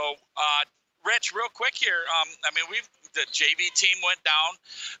match real quick here. The JV team went down.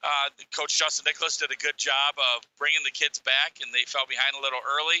 Coach Justin Nicholas did a good job of bringing the kids back, and they fell behind a little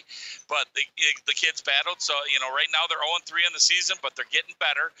early, but the kids battled. So, right now they're 0-3 in the season, but they're getting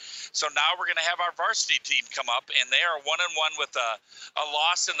better. So now we're going to have our varsity team come up, and they are 1-1 with a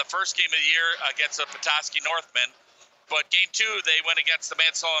loss in the first game of the year against the Petoskey Northmen. But game 2, they went against the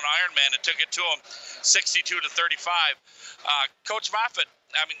Mansalon Ironmen and took it to them 62-35. Coach Moffitt,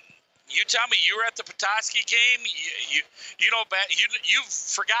 you tell me, you were at the Petoskey game. You've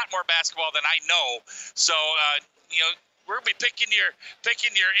forgot more basketball than I know. So we're gonna be picking your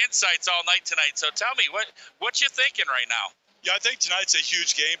insights all night tonight. So tell me, what you thinking right now? Yeah, I think tonight's a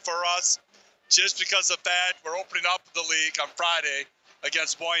huge game for us, just because of the fact we're opening up the league on Friday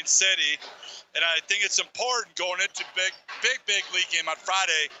against Boyne City, and I think it's important going into big league game on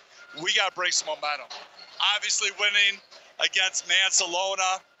Friday. We got to bring some momentum. Obviously, winning against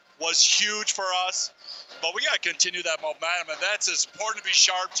Mansalona was huge for us, but we got to continue that momentum, and that's it's important to be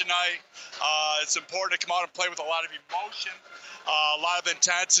sharp tonight. It's important to come out and play with a lot of emotion, a lot of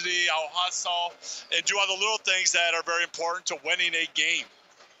intensity, out hustle, and do all the little things that are very important to winning a game.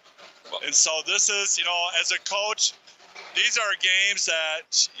 And so this is, as a coach, these are games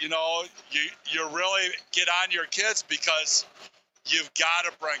that, you really get on your kids because you've got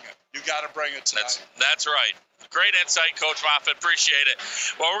to bring it. You've got to bring it tonight. That's right. Great insight, Coach Moffitt. Appreciate it.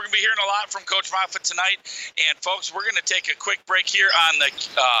 Well, we're going to be hearing a lot from Coach Moffitt tonight. And, folks, we're going to take a quick break here on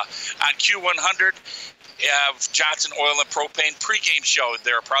Q100 of Johnson Oil and Propane pregame show.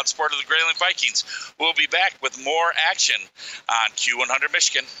 They're a proud supporter of the Grayling Vikings. We'll be back with more action on Q100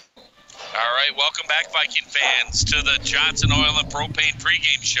 Michigan. All right, welcome back, Viking fans, to the Johnson Oil and Propane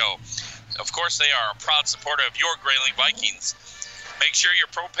pregame show. Of course, they are a proud supporter of your Grayling Vikings. Make sure your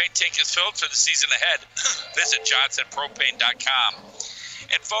propane tank is filled for the season ahead. Visit johnsonpropane.com.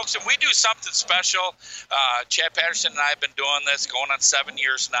 And, folks, if we do something special, Chad Patterson and I have been doing this going on 7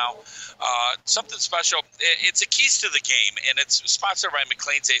 years now. Something special. It's a Keys to the Game, and it's sponsored by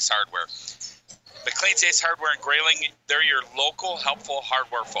McLean's Ace Hardware. McLean's Ace Hardware in Grayling, they're your local helpful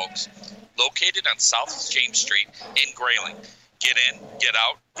hardware folks. Located on South James Street in Grayling. Get in, get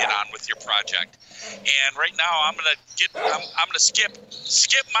out, get on with your project. And right now, I'm gonna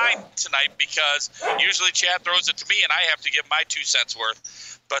skip mine tonight because usually Chad throws it to me and I have to give my 2 cents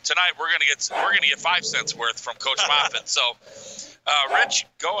worth. But tonight we're gonna get 5 cents worth from Coach Moffitt. So, Rich,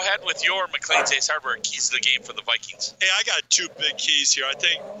 go ahead with your McLean's Ace Hardware keys to the game for the Vikings. Hey, I got 2 big keys here. I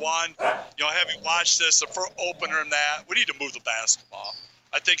think one, having watched this, the first opener in that, we need to move the basketball.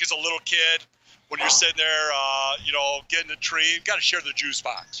 I think as a little kid, when you're sitting there, getting a tree, you've got to share the juice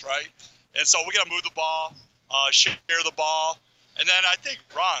box, right? And so we got to move the ball, share the ball, and then I think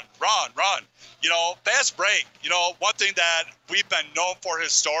run. Fast break. One thing that we've been known for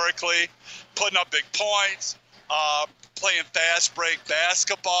historically, putting up big points, playing fast break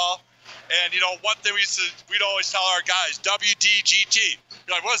basketball. And, one thing we'd always tell our guys, WDGT.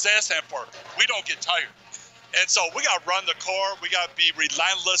 You're like, what does that stand for? We don't get tired. And so we got to run the core. We got to be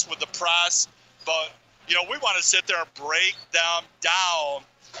relentless with the press. But, we want to sit there and break them down,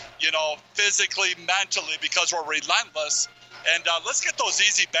 physically, mentally, because we're relentless. And let's get those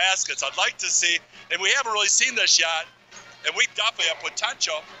easy baskets. I'd like to see, and we haven't really seen this yet, and we definitely have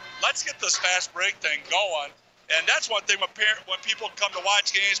potential. Let's get this fast break thing going. And that's one thing when people come to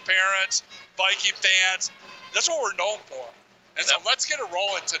watch games, parents, Viking fans, that's what we're known for. And so let's get it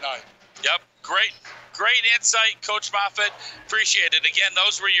rolling tonight. Yep, great insight, Coach Moffitt. Appreciate it. Again,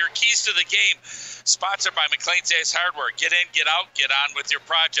 those were your keys to the game, sponsored by McLean's Ace Hardware. Get in, get out, get on with your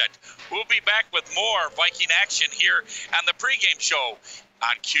project. We'll be back with more Viking action here on the pregame show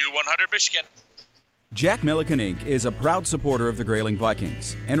on Q100 Michigan. Jack Milliken Inc. is a proud supporter of the Grayling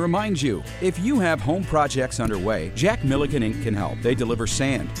Vikings and reminds you, if you have home projects underway, Jack Milliken Inc. can help. They deliver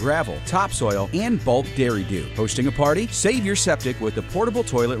sand, gravel, topsoil, and bulk dairy dew. Hosting a party? Save your septic with the portable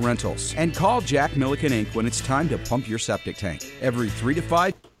toilet rentals. And call Jack Milliken Inc. when it's time to pump your septic tank. Every 3 to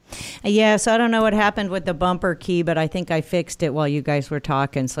 5. Yeah, so I don't know what happened with the bumper key, but I think I fixed it while you guys were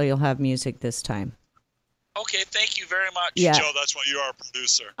talking, so you'll have music this time. Okay, thank you very much. Yeah. Joe, that's why you are a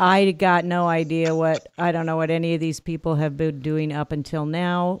producer. I got no idea I don't know what any of these people have been doing up until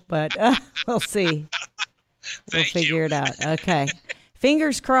now, but we'll see. We'll figure it out. Okay.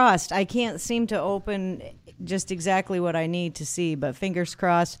 Fingers crossed. I can't seem to open just exactly what I need to see, but fingers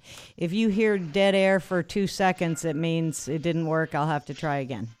crossed. If you hear dead air for 2 seconds, it means it didn't work. I'll have to try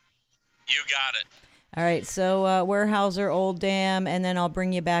again. You got it. All right, so Weyerhaeuser, Old Dam, and then I'll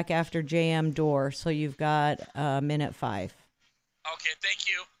bring you back after JM Door. So you've got minute 5. Okay, thank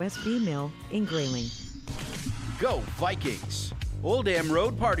you. West B Mill in Grayling. Go Vikings! Old Dam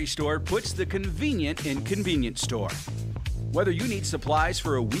Road Party Store puts the convenient in convenience store. Whether you need supplies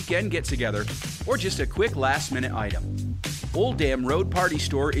for a weekend get-together or just a quick last-minute item, Old Dam Road Party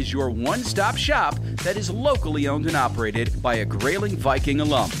Store is your one-stop shop that is locally owned and operated by a Grayling Viking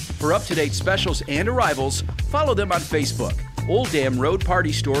alum. For up-to-date specials and arrivals, follow them on Facebook. Old Dam Road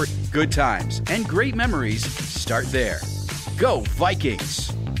Party Store, good times and great memories start there. Go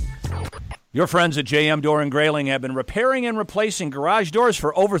Vikings! Your friends at JM Door in Grayling have been repairing and replacing garage doors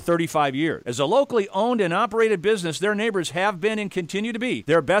for over 35 years. As a locally owned and operated business, their neighbors have been and continue to be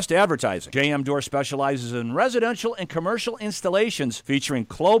their best advertising. JM Door specializes in residential and commercial installations featuring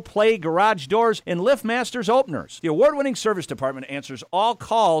Clopay garage doors and LiftMasters openers. The award-winning service department answers all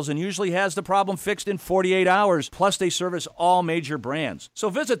calls and usually has the problem fixed in 48 hours, plus they service all major brands. So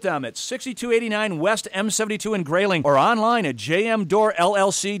visit them at 6289 West M72 in Grayling or online at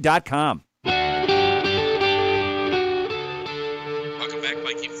jmdoorllc.com. Welcome back,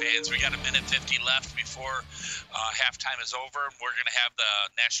 Viking fans. We got a minute 50 left before halftime is over. We're going to have the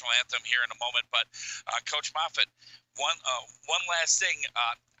national anthem here in a moment. But Coach Moffitt, one last thing.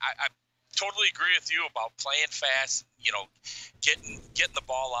 I totally agree with you about playing fast. Getting the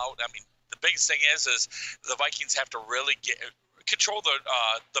ball out. I mean, the biggest thing is the Vikings have to really control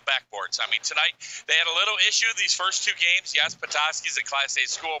the backboards. I mean, tonight they had a little issue these first two games. Yes, Petoskey's a Class A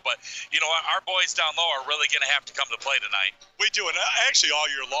school, but you know what? Our boys down low are really going to have to come to play tonight. We do, and actually all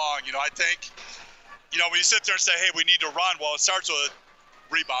year long. I think, when you sit there and say, hey, we need to run, well, it starts with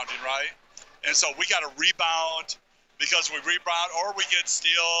rebounding, right? And so we got to rebound because we rebound or we get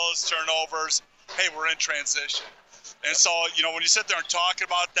steals, turnovers. Hey, we're in transition. And so, when you sit there and talk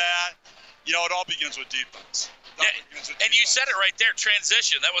about that, it all begins with defense. Yeah, and you said it right there,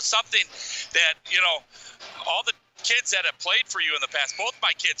 transition. That was something that, all the kids that have played for you in the past, both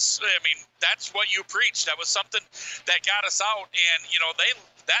my kids, I mean, that's what you preached. That was something that got us out, and,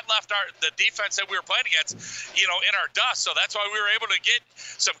 that left the defense that we were playing against, in our dust. So that's why we were able to get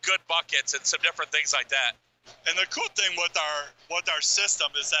some good buckets and some different things like that. And the cool thing with our system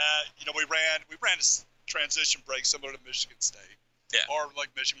is that, we ran a transition break similar to Michigan State. Yeah. Or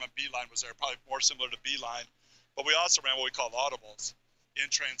like Michigan B-line was there, probably more similar to B-line. But we also ran what we call audibles in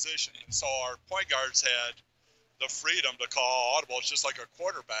transition. And so our point guards had the freedom to call audibles just like a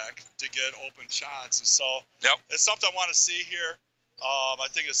quarterback to get open shots. And so It's something I want to see here. I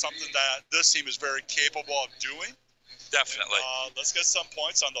think it's something that this team is very capable of doing. Definitely. And, let's get some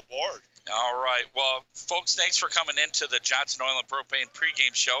points on the board. All right. Well, folks, thanks for coming into the Johnson Oil and Propane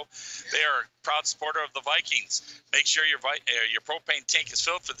pregame show. They are a proud supporter of the Vikings. Make sure your propane tank is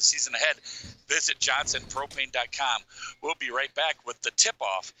filled for the season ahead. Visit johnsonpropane.com. We'll be right back with the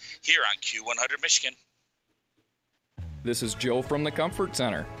tip-off here on Q100 Michigan. This is Joe from the Comfort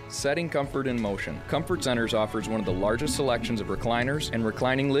Center. Setting comfort in motion. Comfort Centers offers one of the largest selections of recliners and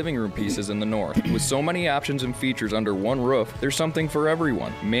reclining living room pieces in the north. With so many options and features under one roof, there's something for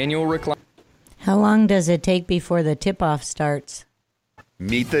everyone. Manual recline. How long does it take before the tip-off starts?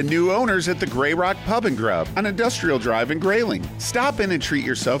 Meet the new owners at the Grey Rock Pub and Grub on Industrial Drive in Grayling. Stop in and treat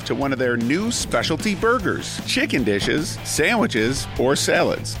yourself to one of their new specialty burgers, chicken dishes, sandwiches, or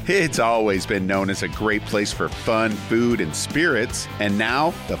salads. It's always been known as a great place for fun, food, and spirits, and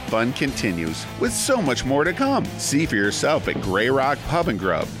now the fun continues with so much more to come. See for yourself at Grey Rock Pub and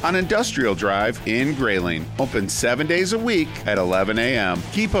Grub on Industrial Drive in Grayling. Open 7 days a week at 11 a.m.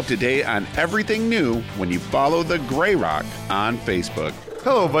 Keep up to date on everything new when you follow the Grey Rock on Facebook.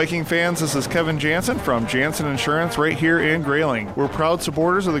 Hello, Viking fans. This is Kevin Jansen from Jansen Insurance right here in Grayling. We're proud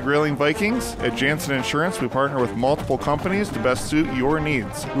supporters of the Grayling Vikings. At Jansen Insurance, we partner with multiple companies to best suit your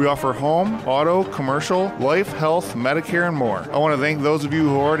needs. We offer home, auto, commercial, life, health, Medicare, and more. I want to thank those of you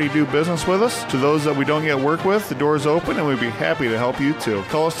who already do business with us. To those that we don't yet work with, the door is open and we'd be happy to help you too.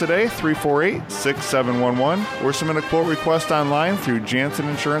 Call us today, 348-6711, or submit a quote request online through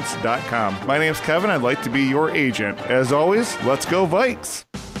janseninsurance.com. My name's Kevin. I'd like to be your agent. As always, let's go Vikes!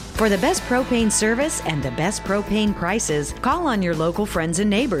 For the best propane service and the best propane prices, call on your local friends and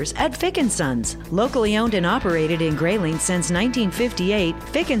neighbors at Fick & Sons. Locally owned and operated in Grayling since 1958,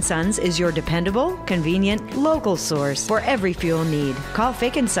 Fick & Sons is your dependable, convenient, local source for every fuel need. Call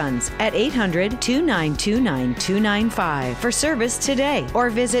Fick & Sons at 800-292-9295 for service today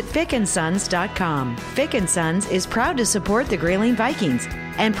or visit fickandsons.com. Fick & Sons is proud to support the Grayling Vikings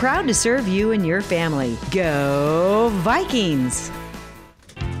and proud to serve you and your family. Go Vikings!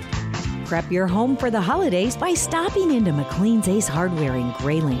 Prep your home for the holidays by stopping into McLean's Ace Hardware in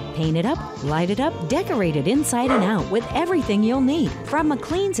Grayling. Paint it up, light it up, decorate it inside and out with everything you'll need. From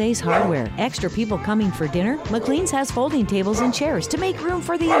McLean's Ace Hardware, extra people coming for dinner, McLean's has folding tables and chairs to make room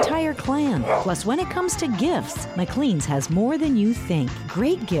for the entire clan. Plus, when it comes to gifts, McLean's has more than you think.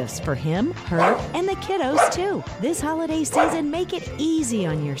 Great gifts for him, her, and the kiddos too. This holiday season, make it easy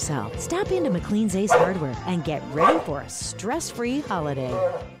on yourself. Stop into McLean's Ace Hardware and get ready for a stress-free holiday.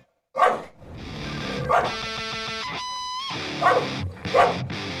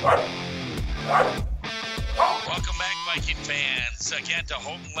 Welcome back, Viking fans, again to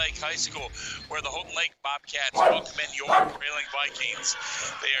Houghton Lake High School, where the Houghton Lake Bobcats welcome in your Grayling Vikings.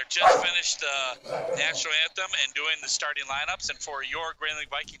 They are just finished the national anthem and doing the starting lineups. And for your Grayling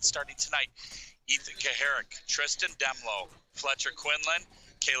Vikings starting tonight, Ethan Kaharick, Tristan Demlow, Fletcher Quinlan,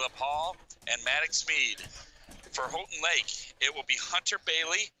 Caleb Hall, and Madox Mead. For Houghton Lake, it will be Hunter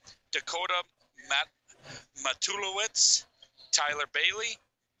Bailey, Dakota Matulowicz, Tyler Bailey,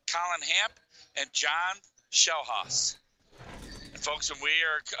 Colin Hamp, and John Shellhaus. And folks, and we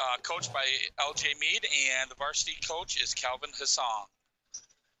are coached by LJ Mead, and the varsity coach is Calvin Hassan.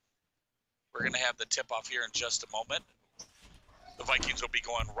 We're going to have the tip-off here in just a moment. The Vikings will be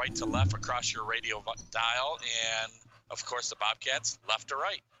going right to left across your radio dial, and, of course, the Bobcats left to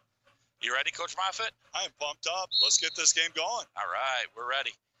right. You ready, Coach Moffitt? I am pumped up. Let's get this game going. All right, we're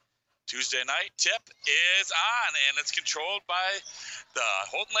ready. Tuesday night tip is on, and it's controlled by the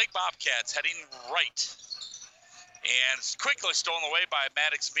Houghton Lake Bobcats heading right. And it's quickly stolen away by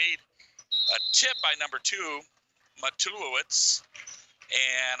Madox Mead. A tip by number 2, Matulowicz.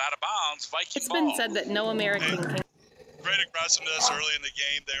 And out of bounds, Viking ball. It's been said that no American can. Great aggressiveness early in the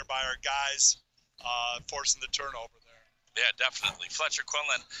game there by our guys, forcing the turnover there. Yeah, definitely. Fletcher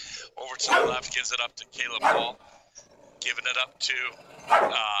Quinlan over to the left, gives it up to Caleb Hall. Giving it up to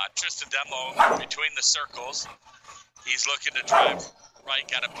Tristan Demlow between the circles. He's looking to drive right,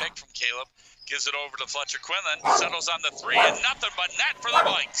 got a pick from Caleb. Gives it over to Fletcher Quinlan, settles on the 3, and nothing but net for the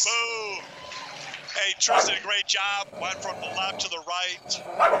Vikes. Boom! Hey, Tristan, great job. Went from the left to the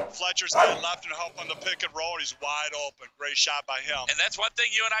right. Fletcher's got left and help on the pick and roll. He's wide open. Great shot by him. And that's one thing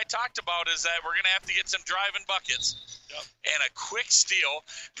you and I talked about is that we're going to have to get some driving buckets. Yep. And a quick steal.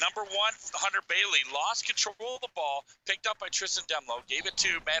 Number 1, Hunter Bailey lost control of the ball, picked up by Tristan Demlow, gave it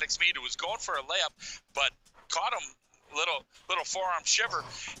to Madox Mead, who was going for a layup, but caught him little forearm shiver.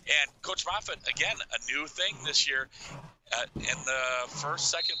 And Coach Moffitt, again, a new thing this year. In the first,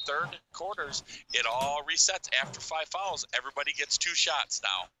 second, third quarters, it all resets after 5 fouls. Everybody gets 2 shots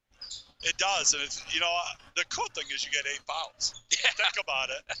now. It does, and it's, the cool thing is you get 8 fouls. Yeah. Think about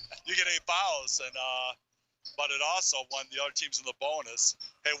it. You get 8 fouls, and but it also, when the other team's in the bonus,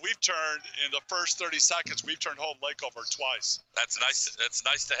 hey, we've turned, in the first 30 seconds, we've turned Houghton Lake over twice. That's nice. That's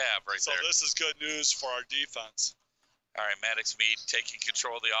nice to have right there. So this is good news for our defense. All right, Madox Mead taking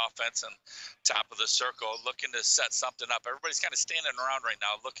control of the offense and top of the circle, looking to set something up. Everybody's kind of standing around right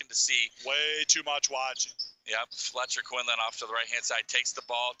now, looking to see. Way too much watching. Yep, Fletcher Quinlan off to the right-hand side, takes the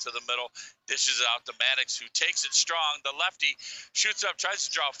ball to the middle, dishes it out to Madox, who takes it strong. The lefty shoots up, tries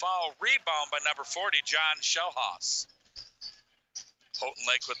to draw a foul. Rebound by number 40, John Shellhaus. Houghton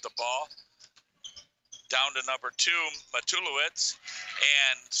Lake with the ball. Down to number 2, Matulowicz,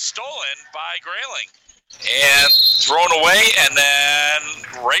 and stolen by Grayling. And thrown away, and then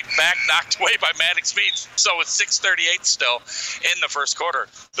right back knocked away by Madox Mead. So it's 6:38 still in the first quarter.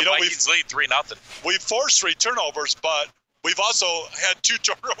 The Vikings lead 3-0. We've forced 3 turnovers, but we've also had 2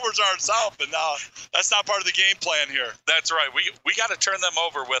 turnovers ourselves, and now that's not part of the game plan here. That's right. We got to turn them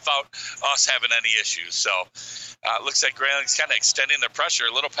over without us having any issues. So it looks like Grayling's kind of extending the pressure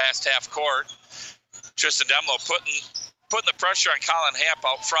a little past half court. Tristan Demlow putting the pressure on Colin Hamp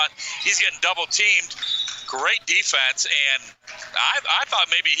out front. He's getting double teamed. Great defense, and I thought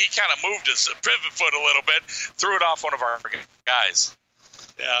maybe he kind of moved his pivot foot a little bit, threw it off one of our guys.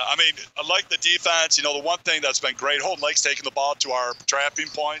 Yeah, I mean, I like the defense. The one thing that's been great, Houghton Lake's taking the ball to our trapping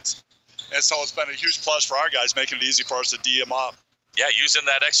points, and so it's been a huge plus for our guys, making it easy for us to D them up. Yeah, using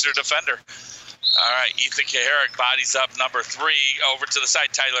that extra defender. All right, Ethan Kaharick bodies up number 3 over to the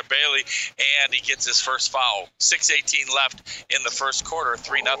side, Tyler Bailey, and he gets his first foul. 6:18 left in the first quarter,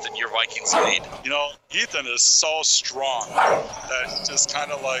 3-0, your Vikings lead. Ethan is so strong that just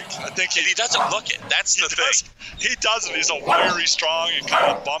kind of like, I think he doesn't look it. That's the thing. He doesn't. He's a wiry strong and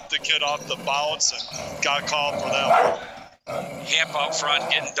kind of bumped the kid off the bounce and got called for that. Hamp out front,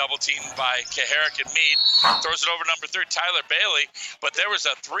 getting double-teamed by Kaharick and Mead. Throws it over number 3, Tyler Bailey. But there was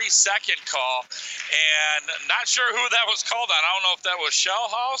a 3-second call, and not sure who that was called on. I don't know if that was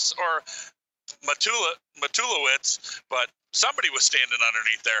Shellhaus or Matulowicz, but Somebody was standing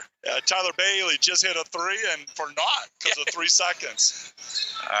underneath there. Yeah, Tyler Bailey just hit a 3 and for naught because of 3 seconds.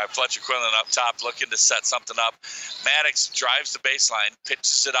 All right, Fletcher Quinlan up top looking to set something up. Madox drives the baseline,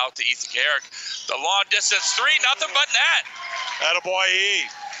 pitches it out to Ethan Garrick. The long distance 3, nothing but net. Attaboy E.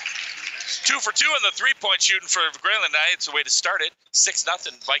 2 for 2 in the 3-point shooting for Grayling tonight. It's a way to start it. 6-0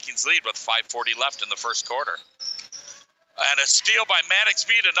 Vikings lead with 5:40 left in the first quarter. And a steal by Madox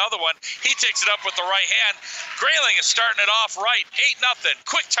Mead, another one. He takes it up with the right hand. Grayling is starting it off right. 8-0.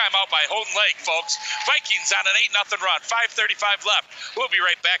 Quick timeout by Houghton Lake, folks. Vikings on an 8-0 run. 5:35 left. We'll be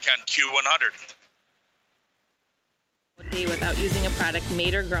right back on Q100. A day without using a product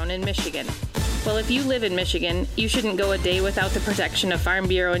made or grown in Michigan. Well, if you live in Michigan, you shouldn't go a day without the protection of Farm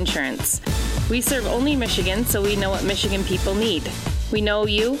Bureau insurance. We serve only Michigan, so we know what Michigan people need. We know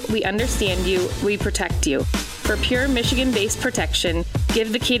you, we understand you, we protect you. For pure Michigan-based protection,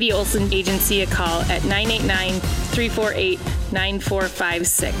 give the Katie Olson Agency a call at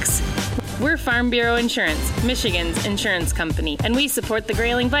 989-348-9456. We're Farm Bureau Insurance, Michigan's insurance company, and we support the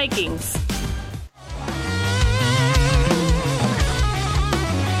Grayling Vikings.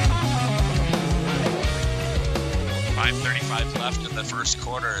 5:35 left in the first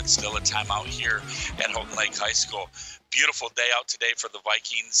quarter. It's still a timeout here at Houghton Lake High School. Beautiful day out today for the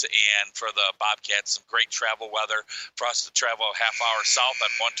Vikings and for the Bobcats. Some great travel weather for us to travel a half hour south on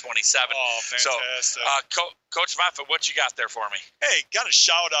 127. Oh, fantastic. So, Coach Moffitt, what you got there for me? Hey, got a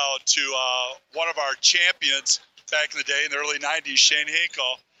shout out to one of our champions back in the day in the early 90s, Shane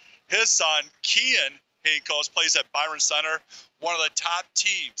Hinkle. His son, Kean Hinkle, plays at Byron Center, one of the top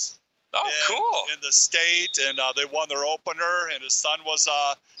teams. Oh, cool. In the state, and they won their opener, and his son was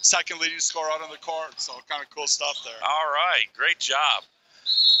second leading scorer out on the court, so kind of cool stuff there. All right, great job.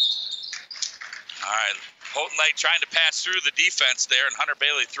 All right, Houghton Lake trying to pass through the defense there, and Hunter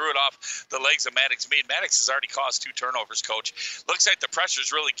Bailey threw it off the legs of Madox Mead. Madox has already caused 2 turnovers, Coach. Looks like the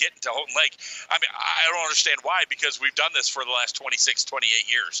pressure's really getting to Houghton Lake. I mean, I don't understand why, because we've done this for the last 26, 28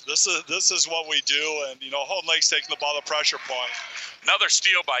 years. This is what we do, and, Houghton Lake's taking the ball to pressure point. Another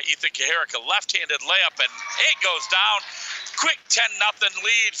steal by Ethan Kaharick, a left-handed layup, and it goes down. Quick 10-0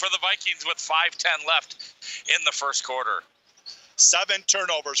 lead for the Vikings with 5:10 left in the first quarter. 7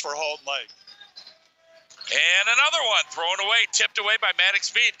 turnovers for Houghton Lake. And another one thrown away, tipped away by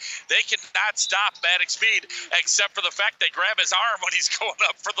Madox Mead. They cannot stop Madox Mead, except for the fact they grab his arm when he's going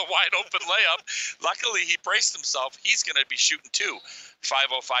up for the wide open layup. Luckily, he braced himself. He's going to be shooting 2.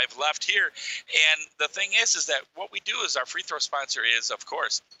 5:05 left here. And the thing is that what we do is our free throw sponsor is, of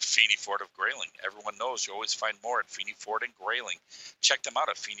course, Feeney Ford of Grayling. Everyone knows you always find more at Feeney Ford and Grayling. Check them out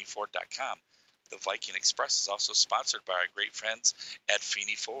at FeeneyFord.com. The Viking Express is also sponsored by our great friends at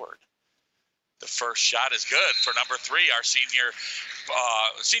Feeney Ford. The first shot is good for number 3, our senior.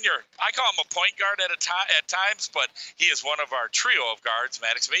 I call him a point guard at times, but he is one of our trio of guards,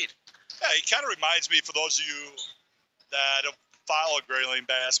 Madox Mead. Yeah, he kind of reminds me, for those of you that have followed Grayling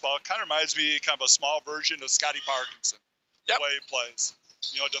basketball, it kind of reminds me kind of a small version of Scotty Parkinson, the way he plays.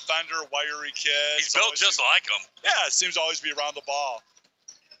 Defender, wiry kid. He's built just like him. Yeah, it seems to always be around the ball.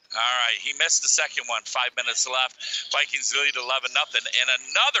 All right, he missed the second one. 5 minutes left. Vikings lead 11-0. And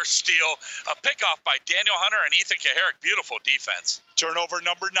another steal, a pickoff by Daniel Hunter and Ethan Kaharick. Beautiful defense. Turnover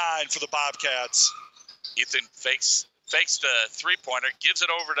number 9 for the Bobcats. Ethan fakes the three-pointer, gives it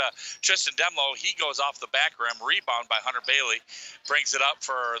over to Tristan Demlow. He goes off the back rim. Rebound by Hunter Bailey. Brings it up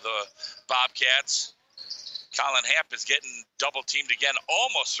for the Bobcats. Colin Hamp is getting double-teamed again,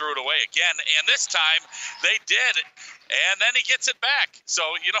 almost threw it away again, and this time they did, and then he gets it back.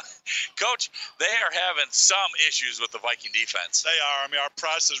 So, Coach, they are having some issues with the Viking defense. They are. I mean, our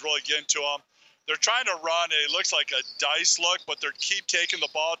press is really getting to them. They're trying to run, it looks like a dice look, but they keep taking the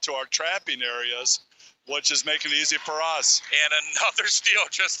ball to our trapping areas, which is making it easy for us. And another steal,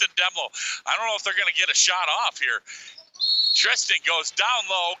 Tristan Demlow. I don't know if they're going to get a shot off here. Tristan goes down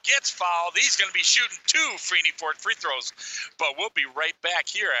low, gets fouled. He's going to be shooting 2 Feeney Ford free throws. But we'll be right back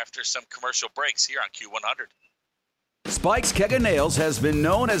here after some commercial breaks here on Q100. Spike's Keg of Nails has been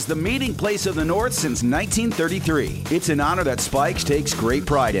known as the meeting place of the North since 1933. It's an honor that Spike's takes great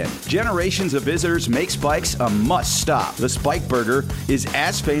pride in. Generations of visitors make Spike's a must-stop. The Spike Burger is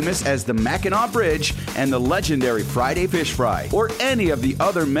as famous as the Mackinac Bridge, and the legendary Friday Fish Fry, or any of the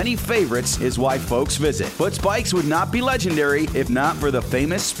other many favorites, is why folks visit. But Spike's would not be legendary if not for the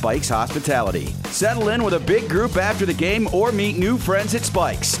famous Spike's hospitality. Settle in with a big group after the game or meet new friends at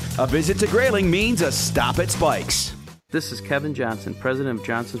Spike's. A visit to Grayling means a stop at Spike's. This is Kevin Johnson, president of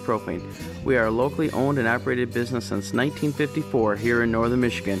Johnson's Propane. We are a locally owned and operated business since 1954 here in Northern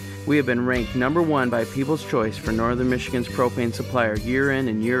Michigan. We have been ranked number 1 by People's Choice for Northern Michigan's propane supplier year in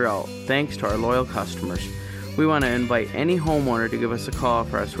and year out, thanks to our loyal customers. We want to invite any homeowner to give us a call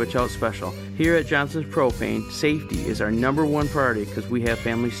for our switch out special. Here at Johnson's Propane, safety is our #1 priority because we have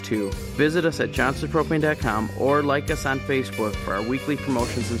families too. Visit us at johnsonspropane.com or like us on Facebook for our weekly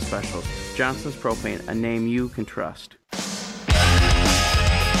promotions and specials. Johnson's Propane, a name you can trust.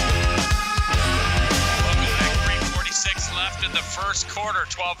 3:46 left in the first quarter,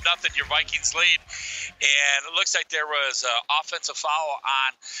 12-0, your Vikings lead. And it looks like there was an offensive foul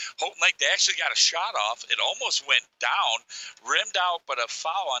on Houghton Lake. They actually got a shot off. It almost went down, rimmed out, but a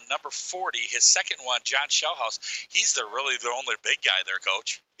foul on number 40, his second one, John Shellhouse. He's really the only big guy there,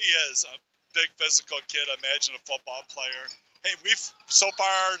 Coach. He is a big physical kid. Imagine a football player. Hey, so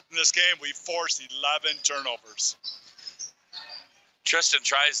far in this game, we've forced 11 turnovers. Tristan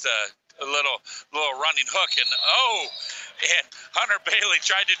tries a little running hook, and Hunter Bailey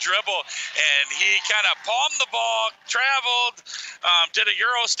tried to dribble, and he kind of palmed the ball, traveled, did a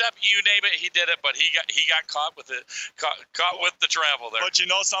Euro step, you name it, he did it, but he got caught with it, caught with the travel there. But you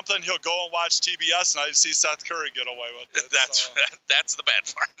know something? He'll go and watch TBS, and I see Seth Curry get away with it. That's the bad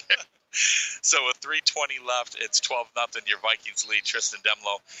part. So with 3:20 left, it's 12-0, your Vikings lead. Tristan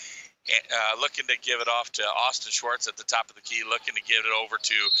Demlow looking to give it off to Austin Schwartz at the top of the key, looking to give it over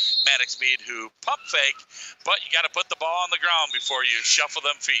to Madox Mead, who pump fake, but you got to put the ball on the ground before you shuffle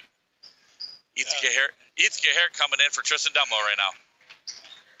them feet. Ethan Gahare coming in for Tristan Demlow right now.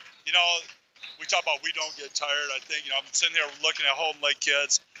 You know, we talk about we don't get tired. I think, I'm sitting here looking at Houghton Lake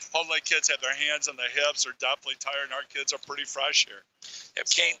kids. Houghton Lake kids have their hands on their hips. They're definitely tired, and our kids are pretty fresh here.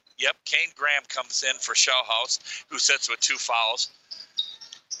 Kane Graham comes in for Shellhouse, who sits with 2 fouls.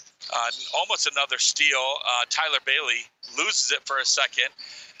 Almost another steal. Tyler Bailey loses it for a second.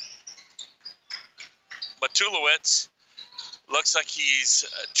 Matulowicz looks like he's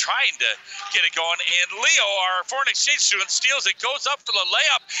trying to get it going. And Leo, our foreign exchange student, steals it, goes up for the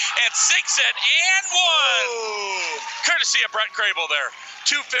layup, and sinks it, and one. Ooh. Courtesy of Brett Crable there.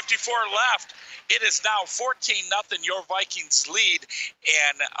 2:54 left. It is now 14-0, your Vikings lead,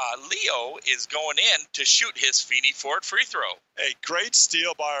 and Leo is going in to shoot his Feeney Ford free throw. Hey, great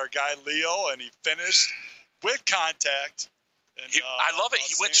steal by our guy Leo, and he finished with contact. And, I love it.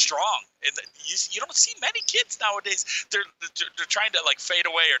 He went strong. And you don't see many kids nowadays. They're trying to fade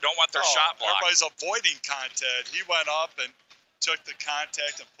away or don't want their shot blocked. Everybody's avoiding contact. He went up and took the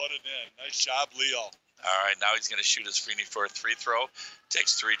contact and put it in. Nice job, Leo. All right, now he's going to shoot his Feeney Ford free throw.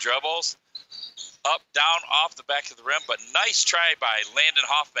 Takes 3 dribbles. Up, down, off the back of the rim, but nice try by Landon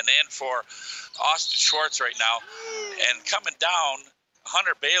Hoffman and for Austin Schwartz right now. And coming down,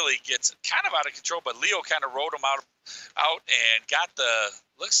 Hunter Bailey gets kind of out of control, but Leo kind of rode him out and got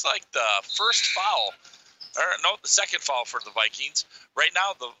looks like the first foul, the second foul for the Vikings. Right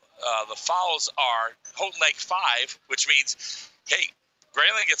now, the fouls are Houghton Lake 5, which means, hey,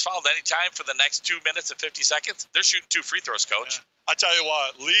 Grayling gets fouled anytime for the next 2 minutes and 50 seconds. They're shooting 2 free throws, Coach. Yeah. I tell you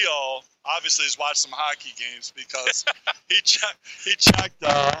what, Leo obviously has watched some hockey games because he checked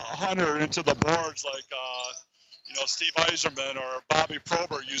Hunter into the boards like Steve Eiserman or Bobby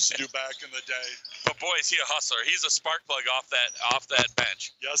Probert used to do back in the day. But boy, is he a hustler! He's a spark plug off that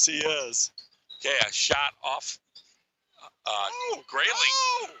bench. Yes, he is. Okay, a shot off.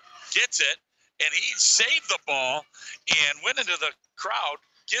 Grayling gets it, and he saved the ball and went into the crowd.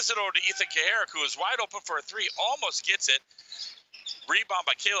 Gives it over to Ethan Kaharick, who is wide open for a 3, almost gets it. Rebound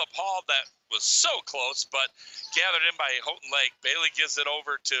by Caleb Hall that was so close, but gathered in by Houghton Lake. Bailey gives it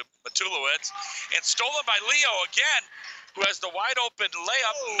over to Matulowicz, and stolen by Leo again, who has the wide open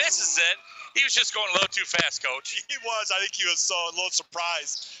layup, misses it. He was just going a little too fast, Coach. He was. I think he was a little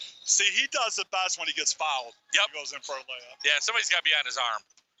surprised. See, he does it best when he gets fouled. Yep. He goes in for a layup. Yeah, somebody's got to be on his arm.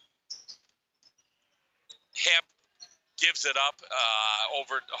 Hamp gives it up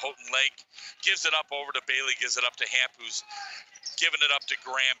over to Houghton Lake, gives it up over to Bailey, gives it up to Hamp, who's giving it up to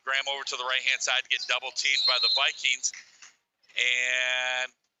Graham. Graham over to the right-hand side, getting double-teamed by the Vikings.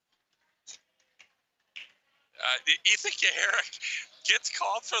 And Ethan Kaharick gets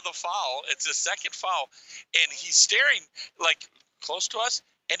called for the foul. It's his second foul. And he's staring, close to us,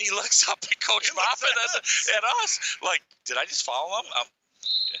 and he looks up at Coach Moffitt at us. Did I just foul him?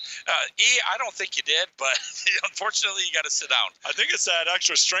 I don't think you did, but unfortunately you got to sit down. I think it's that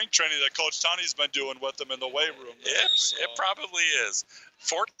extra strength training that Coach Tunney's been doing with them in the weight room. It probably is.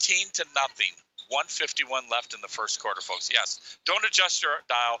 14-0. 1:51 left in the first quarter, folks. Yes, don't adjust your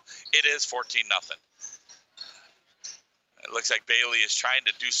dial. It is 14-0. It looks like Bailey is trying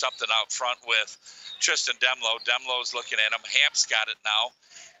to do something out front with Tristan Demlow. Demlow's looking at him. Hamp's got it now.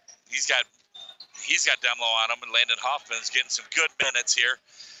 He's got Demlow on him, and Landon Hoffman's getting some good minutes here.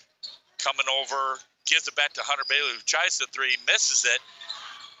 Coming over, gives it back to Hunter Bailey, who tries the 3, misses it.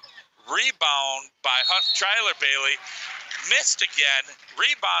 Rebound by Tyler Bailey. Missed again.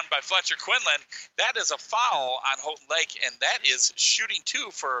 Rebound by Fletcher Quinlan. That is a foul on Houghton Lake, and that is shooting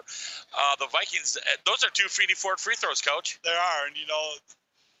 2 for the Vikings. Those are 2 Feeney Ford free throws, Coach. They are, and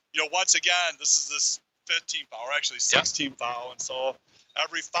once again, this is this 15 foul, or actually 16 foul, and so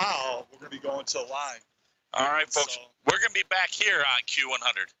every foul we're going to be going to the line. All right, folks, we're going to be back here on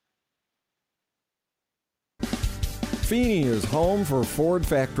Q100. Feeney is home for Ford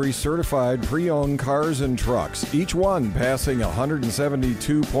Factory certified pre-owned cars and trucks, each one passing a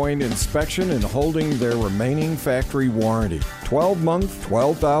 172-point inspection and holding their remaining factory warranty. 12-month,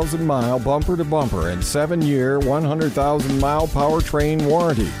 12,000-mile bumper-to-bumper and 7-year, 100,000-mile powertrain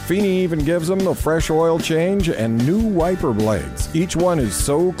warranty. Feeney even gives them a fresh oil change and new wiper blades. Each one is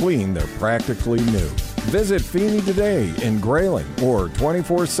so clean they're practically new. Visit Feeney today in Grayling or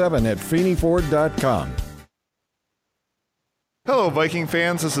 24/7 at FeeneyFord.com. Hello, Viking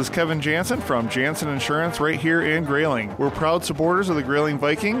fans. This is Kevin Jansen from Jansen Insurance right here in Grayling. We're proud supporters of the Grayling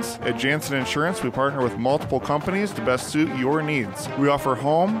Vikings. At Jansen Insurance, we partner with multiple companies to best suit your needs. We offer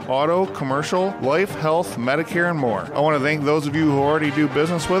home, auto, commercial, life, health, Medicare, and more. I want to thank those of you who already do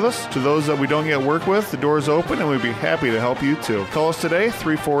business with us. To those that we don't yet work with, the door is open and we'd be happy to help you too. Call us today,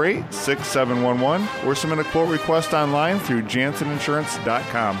 348-6711, or submit a quote request online through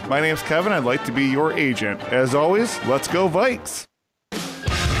janseninsurance.com. My name's Kevin. I'd like to be your agent. As always, let's go Vikes!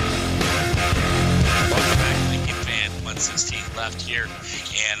 16 left here,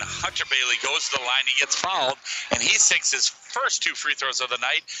 and Hunter Bailey goes to the line. He gets fouled, and he sinks his first 2 free throws of the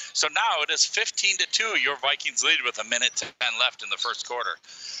night. So now it is 15-2. Your Vikings lead with 1:10 left in the first quarter.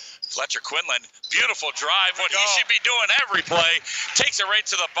 Fletcher Quinlan, beautiful drive. What he should be doing every play. Takes it right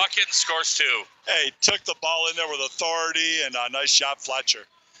to the bucket and scores 2. Hey, took the ball in there with authority, and a nice shot, Fletcher.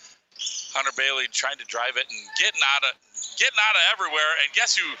 Hunter Bailey trying to drive it and getting out of everywhere, and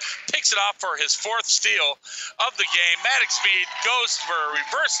guess who picks it off for his 4th steal of the game? Madox Mead goes for a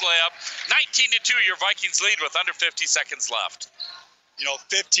reverse layup. 19-2, your Vikings lead with under 50 seconds left.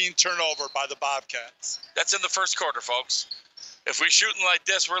 15 turnover by the Bobcats. That's in the first quarter, folks. If we're shooting like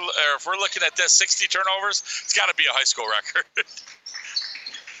this, if we're looking at this, 60 turnovers, it's got to be a high school record.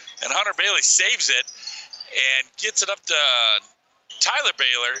 And Hunter Bailey saves it and gets it up to Tyler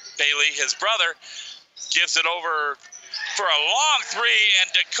Bailey, his brother, gives it over for a long 3,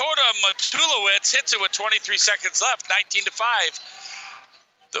 and Dakota Matulowicz hits it with 23 seconds left, 19-5.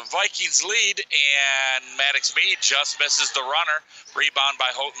 The Vikings lead, and Madox Mead just misses the runner. Rebound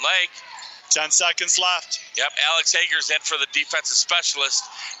by Houghton Lake. 10 seconds left. Yep, Alex Hager's in for the defensive specialist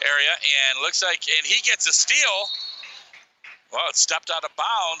area, and looks like, and he gets a steal. Well, it stepped out of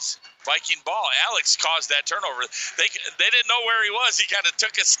bounds. Viking ball. Alex caused that turnover. They didn't know where he was. He kind of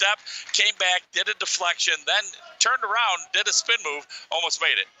took a step, came back, did a deflection, then turned around, did a spin move, almost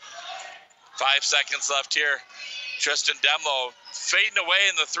made it. 5 seconds left here. Tristan Demlo fading away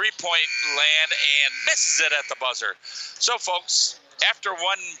in the three-point land and misses it at the buzzer. So, folks, after 1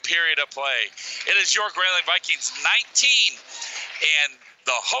 period of play, it is your Grayling Vikings 19 and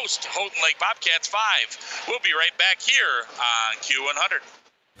the host, Houghton Lake Bobcats, 5. We'll be right back here on Q100.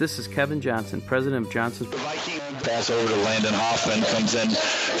 This is Kevin Johnson, president of Johnson's. The Viking pass over to Landon Hoffman, comes in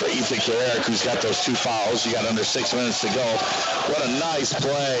for Ethan Carrick, who's got those 2 fouls. You got under 6 minutes to go. What a nice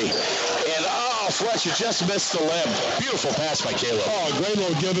play. And, Fletcher just missed the limb. Beautiful pass by Caleb. Great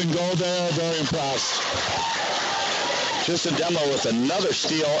little give and go there. Very impressed. Tristan Demlo with another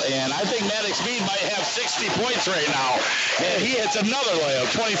steal, and I think Madox Mead might have 60 points right now. And he hits another layup,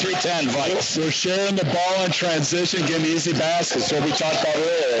 23-10 Vikes. We're sharing the ball in transition, getting easy baskets, what we talked about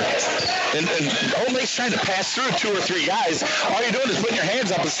earlier. And Houghton Lake's trying to pass through 2 or 3 guys. All you're doing is putting your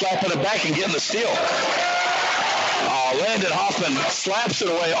hands up and slapping it back and getting the steal. Landon Hoffman slaps it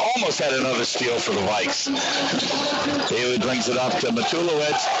away, almost had another steal for the Vikes. Bailey brings it up to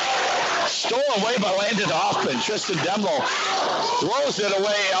Matulowicz. Stolen away by Landon Hoffman. Tristan Demlo throws it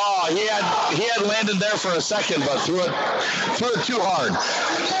away. He had Landon there for a second, but threw it too hard.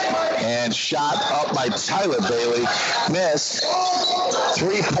 And shot up by Tyler Bailey. Missed.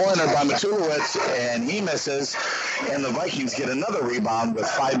 3-pointer by Matulowicz, and he misses. And the Vikings get another rebound with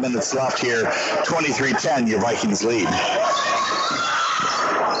 5 minutes left here. 23-10, your Vikings lead.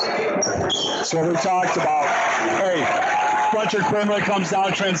 So we talked about, Fletcher Quinlan comes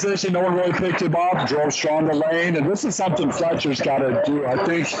down transition. No one really picked him up. Drove strong the lane. And this is something Fletcher's got to do. I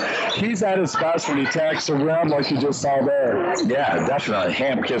think he's at his best when he attacks the rim like you just saw there. Yeah, definitely.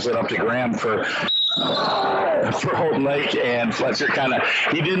 Ham gives it up to Graham for for Houghton Lake, and Fletcher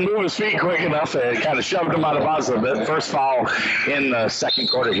he didn't move his feet quick enough and kind of shoved him out of bounds a bit. First foul in the second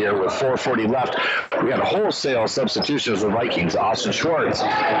quarter here with 4:40 left. We got wholesale substitutions for the Vikings. Austin Schwartz,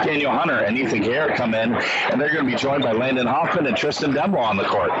 Daniel Hunter, and Ethan Garrett come in, and they're going to be joined by Landon Hoffman and Tristan Demlo on the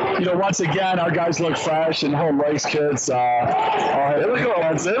court. Once again, our guys look fresh, and Houghton Lake's kids, they look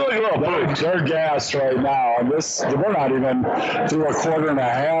a little they're gassed right now. And we're not even through a quarter and a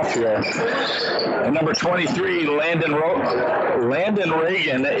half here. And number 23, Landon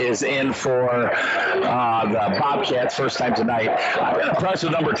Reagan is in for the Bobcats first time tonight. I've been impressed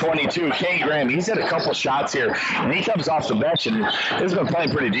with number 22, Kane Graham. He's had a couple shots here, and he comes off the bench, and he's been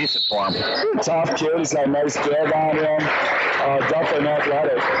playing pretty decent for him. Tough kid. He's got a nice build on him. Definitely an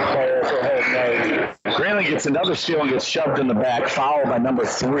athletic player for Houghton Lake. Grayling gets another steal and gets shoved in the back, fouled by number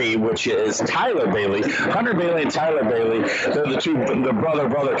 3, which is Tyler Bailey. Hunter Bailey and Tyler Bailey, they're the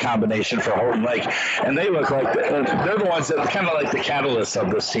brother-brother combination for Houghton Lake. And they look like they're the ones that kind of like the catalysts of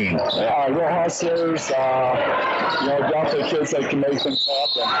this team. Yeah, real hustlers. Definitely kids that can make things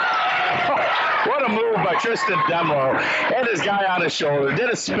happen. What a move by Tristan Demlo. Had his guy on his shoulder,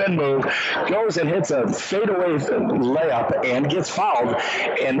 did a spin move, goes and hits a fadeaway layup and gets fouled.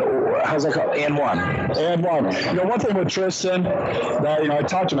 And how's that called? And one. One thing with Tristan that I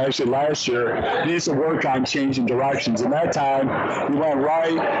talked to him actually last year, he needs to work on changing directions. And that time he went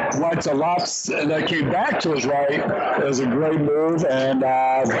right, went to left, and then came back to his right. It was a great move and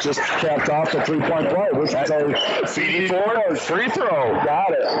just capped off the 3-point play, which is a feeding forward free throw.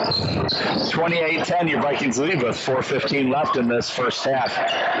 Got it. 28-10, your Vikings lead with 4:15 left in this first half.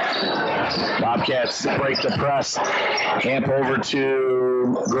 Bobcats break the press. Hamp over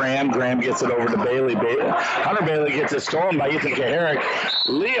to Graham. Graham gets it over to Bailey. Hunter Bailey gets it stolen by Ethan Kaharick.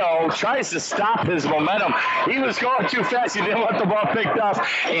 Leo tries to stop his momentum. He was going too fast. He didn't let the ball picked up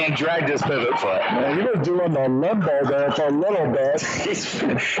and dragged his pivot foot. Man, he was doing the limbo there for a little bit.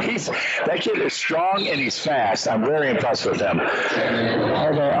 That kid is strong and he's fast. I'm very impressed with him.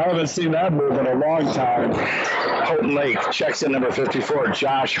 I haven't seen that move in a long time. Houghton Lake checks in number 54.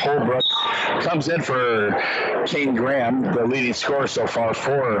 Josh Holbrook comes in for Kane Graham, the leading scorer so far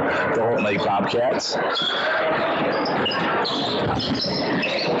for the Houghton Lake Bobcats.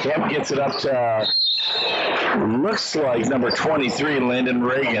 Kemp gets it up to looks like number 23, Landon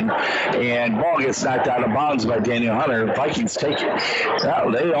Reagan, and ball gets knocked out of bounds by Daniel Hunter. Vikings take it.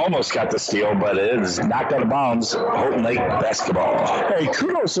 Well, they almost got the steal, but it is knocked out of bounds. Houghton Lake basketball. Hey,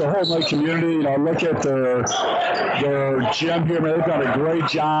 kudos to the Houghton Lake community. Look at their gym here. They've done a great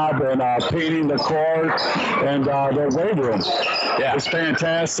job in painting the court and their weight room. Yeah, it's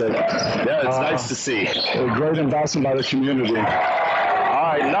fantastic. Yeah, it's nice to see. A great investment by the community.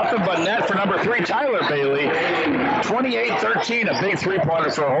 All right, nothing but net for number 3, Tyler Bailey. 28-13, a big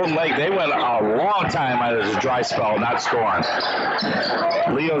three-pointer for Houghton Lake. They went a long time out of the dry spell, not scoring.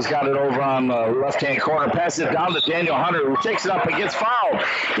 Leo's got it over on the left-hand corner, passes it down to Daniel Hunter, who takes it up and gets fouled.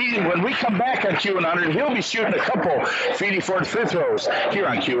 When we come back on Q100, he'll be shooting a couple feeding forward free throws here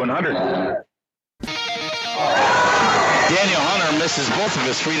on Q100. Daniel Hunter misses both of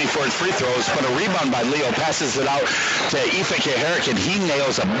his feeding forward free throws, but a rebound by Leo passes it out to Ethan Kaharick, and he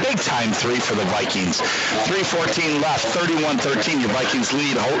nails a big-time 3 for the Vikings. 3:14 left, 31-13. Your Vikings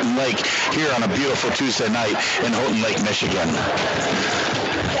lead Houghton Lake here on a beautiful Tuesday night in Houghton Lake, Michigan.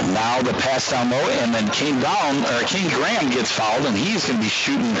 Now the pass down low, and then Kane Graham gets fouled, and he's going to be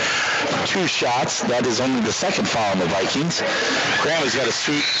shooting 2 shots. That is only the second foul on the Vikings. Graham has got a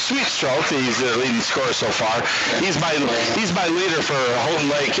sweet stroke. He's the leading scorer so far. He's my leader for Houghton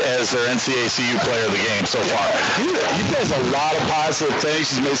Lake as their NCACU player of the game so far. He does a lot of positive things.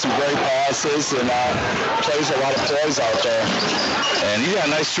 He's made some great passes and plays a lot of plays out there. And he got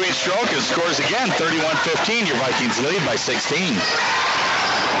a nice sweet stroke and scores again. 31-15. Your Vikings lead by 16.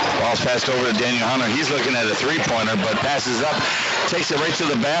 Ball's passed over to Daniel Hunter. He's looking at a three-pointer, but passes up, takes it right to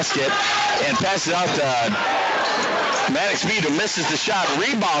the basket, and passes out to Madox Mead, who misses the shot.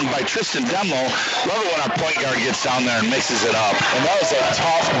 Rebound by Tristan Demlo. Love it when our point guard gets down there and mixes it up. And that was a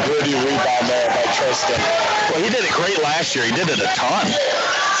tough, gritty rebound there by Tristan. Well, he did it great last year. He did it a ton.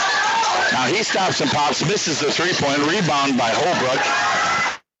 Now he stops and pops, misses the three-point. Rebound by Holbrook.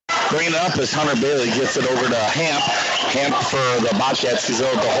 Bringing it up as Hunter Bailey gets it over to Hamp. Hamp for the Bobcats. He's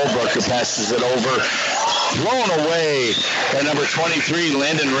over to Holbrook, who passes it over. Thrown away by number 23,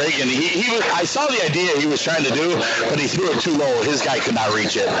 Landon Reagan. I saw the idea he was trying to do, but he threw it too low. His guy could not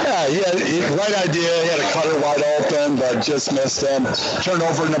reach it. Yeah, he had the right idea. He had a cutter wide open, but just missed him.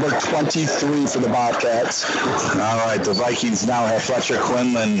 Turnover number 23 for the Bobcats. All right, the Vikings now have Fletcher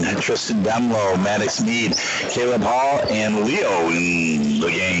Quinlan, Tristan Demlo, Madox Mead, Caleb Hall, and Leo in the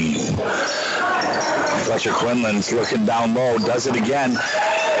game. Fletcher Quinlan's looking down low, does it again.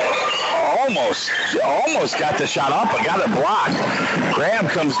 Almost got the shot up, but got it blocked. Graham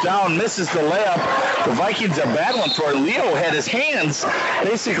comes down, misses the layup. The Vikings are battling for it. Leo had his hands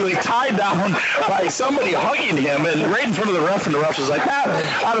basically tied down by somebody hugging him, and right in front of the ref, and the ref was like,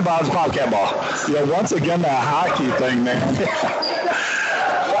 out of bounds, Bobcat ball. Yeah, once again, that hockey thing, man.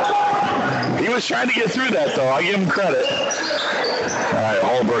 He was trying to get through that, though. I'll give him credit. All right,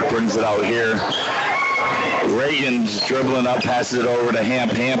 Holbrook brings it out here. Reagan's dribbling up, passes it over to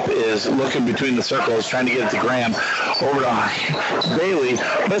Hamp. Hamp is looking between the circles, trying to get it to Graham. Over to Bailey.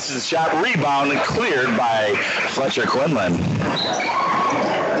 Misses the shot, rebound, and cleared by Fletcher Quinlan.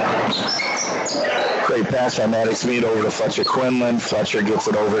 Great pass by Madox Mead over to Fletcher Quinlan. Fletcher gets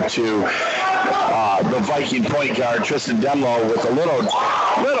it over to the Viking point guard, Tristan Demlow, with a little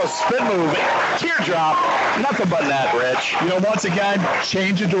spin move, teardrop, nothing but net, Rich. You know, once again,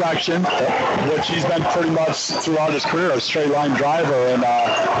 change of direction, which he's been pretty much throughout his career, a straight line driver, and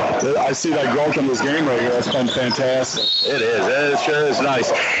I see that growth in this game right here. It's been fantastic. It is. It sure is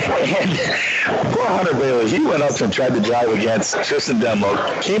nice. And poor Hunter Bailey, he went up and tried to drive against Tristan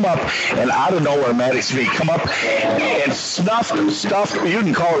Demlow, came up, and out of nowhere, Madox Mead come up and stuffed, you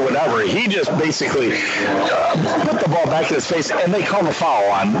can call it whatever. He just basically put the ball back in his face, and they called a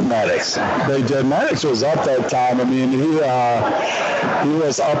foul on Madox. They did. Madox was up that time. I mean, he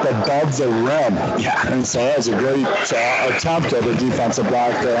was up above the rim. Yeah. And so that was a great attempt at a defensive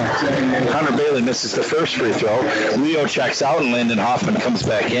block there. Hunter Bailey misses the first free throw. Leo checks out, and Landon Hoffman comes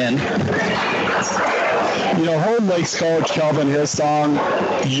back in. You know, Houghton Lake's coach, Kelvin Hissong,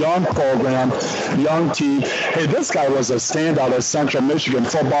 young program, young team. Hey, this guy was a standout at Central Michigan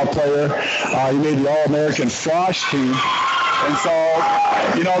football player. He made the All-American Frosh team. And so,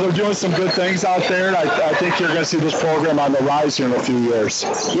 you know, they're doing some good things out there. And I think you're going to see this program on the rise here in a few years.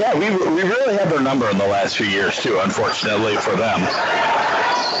 Yeah, we really had their number in the last few years, too, unfortunately for them.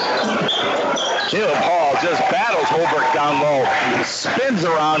 Caleb Hall just battles Holbrook down low, spins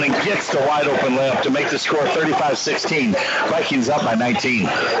around and gets the wide open layup to make the score 35-16. Vikings up by 19. You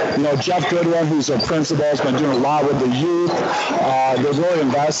know, Jeff Goodwin, who's a principal, has been doing a lot with the youth. They're really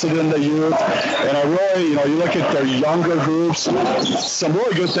invested in the youth. And I really, you know, you look at their younger groups, some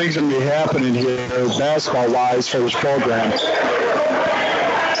really good things are going to be happening here basketball-wise for this program.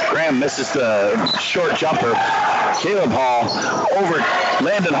 Graham misses the short jumper. Caleb Hall over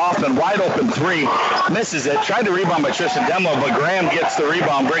Landon Hoffman, wide open three, misses it. Tried to rebound by Tristan Demlow, but Graham gets the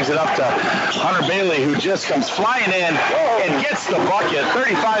rebound, brings it up to Hunter Bailey, who just comes flying in and gets the bucket.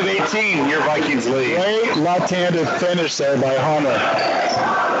 35-18, your Vikings lead. Great left-handed finish there by Hunter.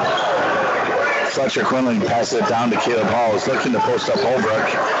 Fletcher Quinlan passes it down to Caleb Hall, who's looking to post up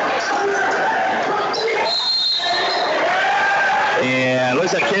Holbrook. And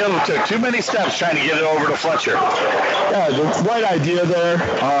looks like Caleb took too many steps trying to get it over to Fletcher. Yeah, the right idea there,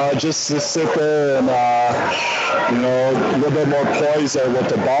 just to sit there and, you know, a little bit more poise there with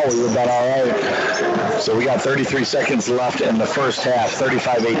the ball. We would have been all right. So we got 33 seconds left in the first half.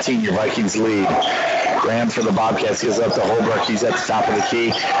 35-18, your Vikings lead. Graham for the Bobcats gives up to Holbrook. He's at the top of the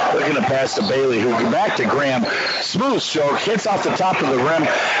key. Looking to pass to Bailey, who back to Graham. Smooth stroke, hits off the top of the rim,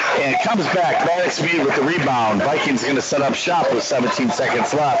 and comes back. Madox Mead with the rebound. Vikings going to set up shop with 17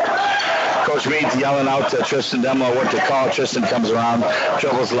 seconds left. Coach Mead's yelling out to Tristan Demlow what to call. Tristan comes around,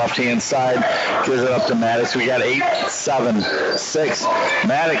 dribbles left-hand side, gives it up to Madox. We got 8-7-6.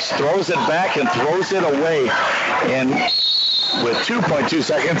 Madox throws it back and throws it away. And with 2.2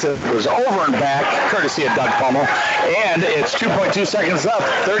 seconds, it was over and back, courtesy of Doug Pummel. And it's 2.2 seconds left,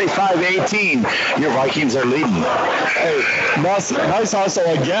 35-18. Your Vikings are leading. Hey, nice hustle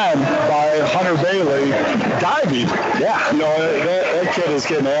again by Hunter Bailey, diving. Yeah. You know, that kid is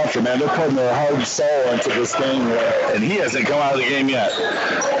getting after, man. They're putting their heart and soul into this game. And he hasn't come out of the game yet.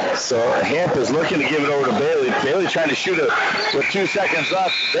 So Hamp is looking to give it over to Bailey. Bailey trying to shoot it with 2 seconds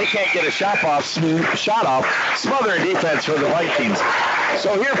left. They can't get a shot off. Smothering defense for the Vikings.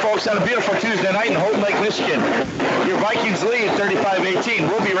 So here, folks, on a beautiful Tuesday night in Houghton Lake, Michigan, your Vikings lead 35-18.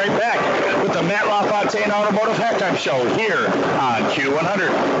 We'll be right back with the Matt LaFontaine Automotive Halftime Show here on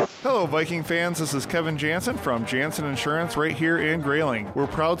Q100. Hello, Viking fans. This is Kevin Jansen from Jansen Insurance right here in Grayling. We're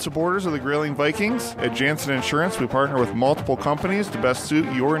proud supporters of the Grayling Vikings. At Jansen Insurance, we partner with multiple companies to best suit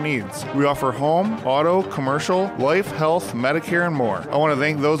your needs. We offer home, auto, commercial, life, health, Medicare, and more. I want to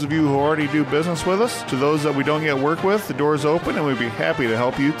thank those of you who already do business with us. To those that we don't yet work with, the door is open and we'd be happy to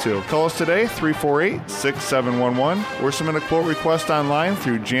help you too. Call us today, 348-6711, or submit a quote request online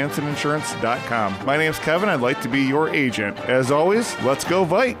through janseninsurance.com. My name's Kevin. I'd like to be your agent. As always, let's go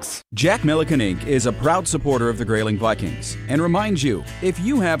Vikes! Vikings. Jack Milliken Inc. is a proud supporter of the Grayling Vikings and reminds you, if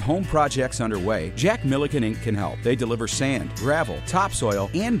you have home projects underway, Jack Milliken Inc. can help. They deliver sand, gravel, topsoil,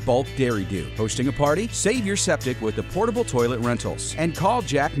 and bulk dairy dew. Hosting a party? Save your septic with the portable toilet rentals. And call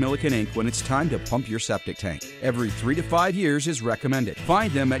Jack Milliken Inc. when it's time to pump your septic tank. Every 3 to 5 years is recommended.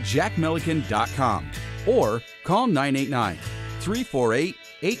 Find them at jackmilliken.com or call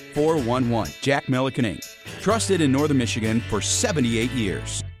 989-348-8411. Jack Milliken Inc. Trusted in Northern Michigan for 78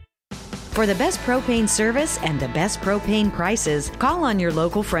 years. For the best propane service and the best propane prices, call on your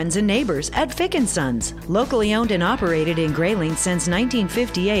local friends and neighbors at Fick & Sons. Locally owned and operated in Grayling since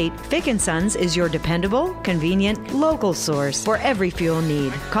 1958, Fick & Sons is your dependable, convenient, local source for every fuel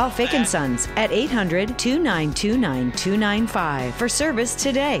need. Call Fick & Sons at 800-292-9295 for service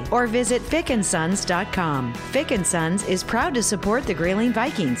today or visit fickandsons.com. Fick & Sons is proud to support the Grayling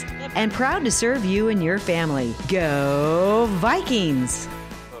Vikings and proud to serve you and your family. Go Vikings!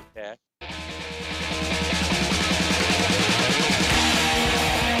 Okay.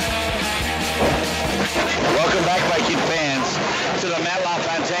 Welcome back, Viking fans, to the Matt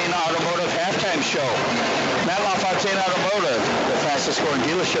LaFontaine Automotive Halftime Show. Matt LaFontaine Automotive, the fastest growing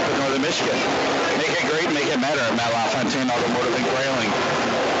dealership in Northern Michigan. Make it great, make it matter at Matt LaFontaine Automotive in Grayling.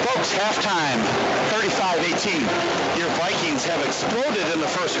 Folks, halftime, 35-18. Your Vikings have exploded in the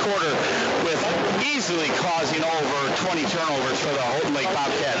first quarter with easily causing over 20 turnovers for the Houghton Lake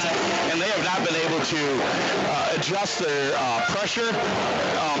Bobcats. And they have not been able to adjust their pressure,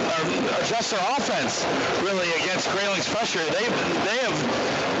 adjust their offense really against Grayling's pressure. They have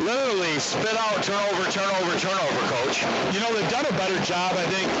literally spit out turnover, Coach. You know, they've done a better job. I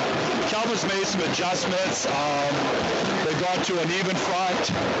think Calvin's made some adjustments. They've gone to an even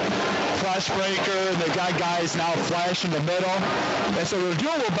front press breaker, and they've got guys now flash in the middle. And so they're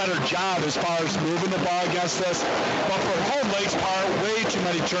doing a little better job as far as moving the ball against us. But for Houghton Lake's part, way too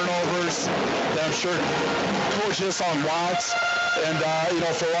many turnovers that I'm sure Coach Isson wants. And,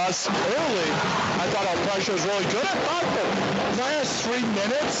 for us, early, I thought our pressure was really good. I thought the last 3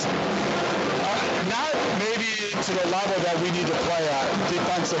 minutes, not maybe to the level that we need to play at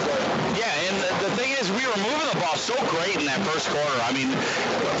defensively. Yeah, and the thing is, we were moving the ball so great in that first quarter. I mean,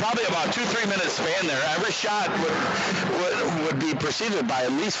 probably about 2-3 minutes span there. Every shot would be preceded by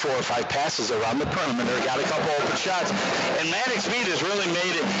at least 4 or 5 passes around the perimeter. Got a couple open shots. And Madox Mead has really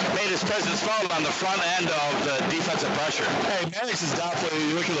made his presence felt on the front end of the defensive pressure. Hey, Madox is definitely,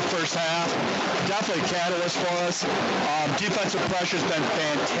 you look at the first half, definitely a catalyst for us. Defensive pressure has been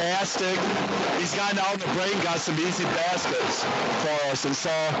fantastic. He's gotten out in the break and got some easy baskets for us. And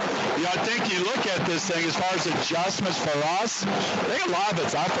so, I think you look at this thing as far as adjustments for us, I think a lot of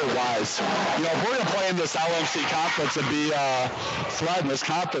it's effort-wise. If we're going to play in this LMC conference and be a threat in this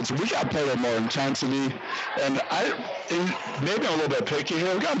conference, we got to play with more intensity. And maybe I'm a little bit picky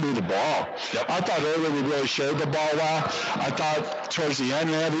here. We got to move the ball. Yep. I thought earlier we really shared the ball well. I thought towards the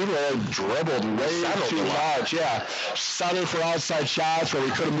end, man, we really dribbled way too much. Yeah, settled for outside shots where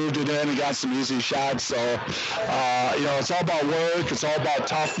we could have moved it in and got some easy shots. So, it's all about work. It's all about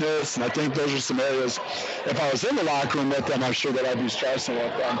toughness. And I think those are some areas, if I was in the locker room with them, I'm sure that I'd be stressing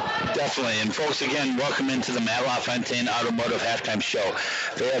with them. Definitely. And folks, again, welcome into the Matt LaFontaine Automotive Halftime Show.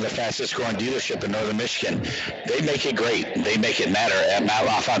 They are the fastest growing dealership in Northern Michigan. They make it great. They make it matter at Matt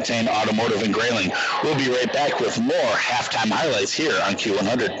LaFontaine Automotive in Grayling. We'll be right back with more halftime highlights here on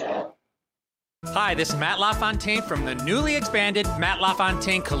Q100. Hi, this is Matt LaFontaine from the newly expanded Matt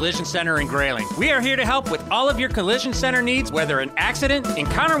LaFontaine Collision Center in Grayling. We are here to help with all of your collision center needs, whether an accident,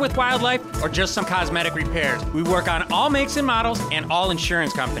 encounter with wildlife, or just some cosmetic repairs. We work on all makes and models and all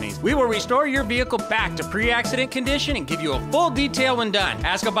insurance companies. We will restore your vehicle back to pre-accident condition and give you a full detail when done.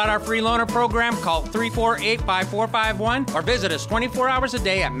 Ask about our free loaner program, call 348-5451, or visit us 24 hours a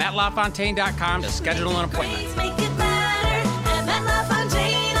day at mattlafontaine.com to schedule an appointment.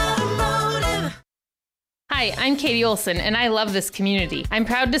 Hi, I'm Katie Olson, and I love this community. I'm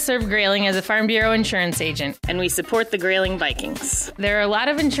proud to serve Grayling as a Farm Bureau insurance agent, and we support the Grayling Vikings. There are a lot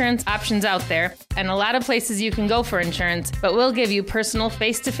of insurance options out there, and a lot of places you can go for insurance, but we'll give you personal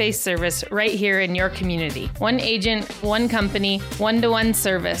face-to-face service right here in your community. One agent, one company, one-to-one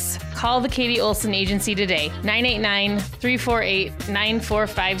service. Call the Katie Olson Agency today,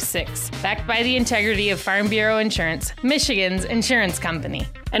 989-348-9456. Backed by the integrity of Farm Bureau Insurance, Michigan's insurance company.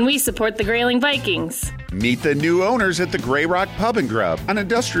 And we support the Grayling Vikings. Meet the new owners at the Gray Rock Pub and Grub on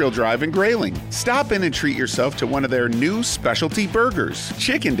Industrial Drive in Grayling. Stop in and treat yourself to one of their new specialty burgers,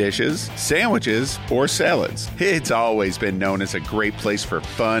 chicken dishes, sandwiches, or salads. It's always been known as a great place for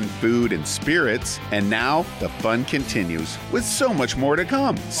fun, food, and spirits, and now the fun continues with so much more to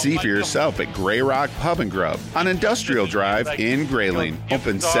come. See for yourself at Gray Rock Pub and Grub on Industrial Drive in Grayling.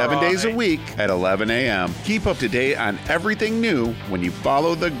 Open 7 days a week at 11 a.m. Keep up to date on everything new when you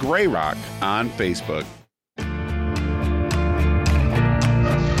follow the Gray Rock on Facebook.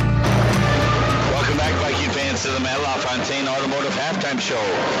 To the Matt LaFontaine Automotive Halftime Show,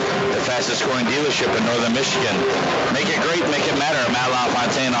 the fastest growing dealership in northern Michigan. Make it great, make it matter. Matt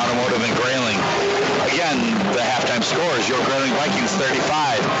LaFontaine Automotive in Grayling. Again, the halftime score is your Grayling Vikings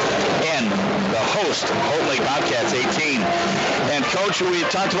 35 and the host, Houghton Lake Bobcats 18. And Coach, we've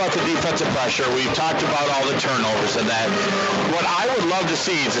talked about the defensive pressure. We've talked about all the turnovers and that. What I would love to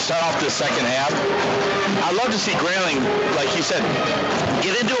see is to start off the second half, I'd love to see Grayling, like you said,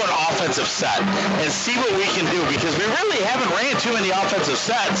 get into an offensive set and see what we can do, because we really haven't ran too many offensive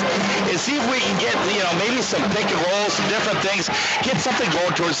sets, and see if we can get, maybe some pick and rolls, some different things, get something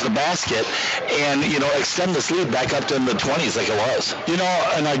going towards the basket, and, extend this lead back up to in the 20s like it was.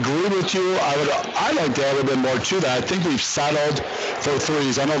 And I agree with you. I'd like to add a little bit more to that. I think we've settled for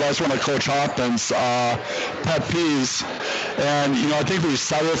threes. I know that's one of Coach Hoffman's pet peeves. And, I think we've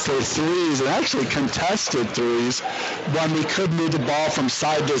settled for threes and actually contested threes when we could move the ball from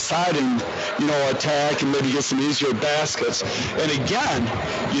side to side and, attack and maybe get some easier baskets. And again,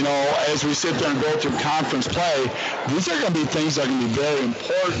 as we sit there and go through conference play, these are going to be things that are going to be very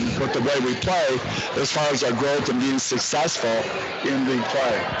important with the way we play as far as our growth and being successful in league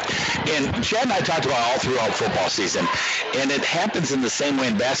play. And Chad and I talked about all throughout football season, and it happens in the same way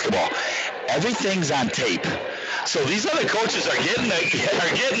in basketball. Everything's on tape. So these other coaches are getting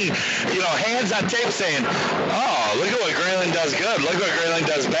hands on tape saying, oh, look at what Grayling does good. Look what Grayling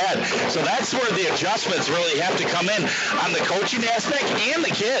does bad. So that's where the adjustments really have to come in on the coaching aspect and the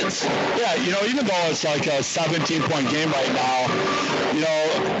kids. Yeah, even though it's like a 17-point game right now,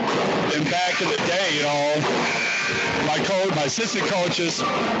 and back in the day, my assistant coaches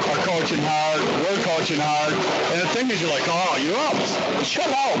are coaching hard, we're coaching hard, and the thing is, you're like, oh, you're up. Chill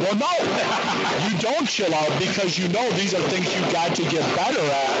out. Well, no, you don't chill out, because these are things you got to get better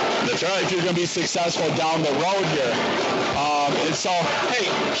at. That's right. If you're going to be successful down the road here. And so, hey,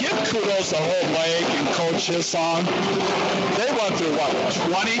 give kudos to Houghton Lake and Coach Hisson. They went through,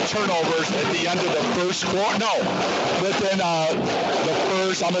 20 turnovers at the end of the first quarter? No, within the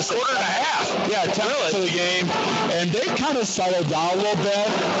first, almost quarter and a half. Yeah, 10 minutes of the game. And they kind of settled down a little bit,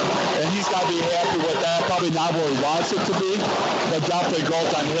 and he's got to be happy with that. Probably not where he wants it to be, but definitely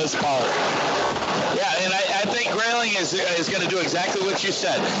growth on his part. Yeah, and I think Grayling is going to do exactly what you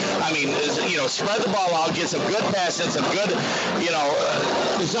said. I mean, spread the ball out, get some good passes, some good,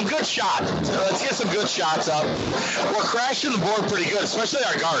 some good shots. Let's get some good shots up. We're crashing the board pretty good, especially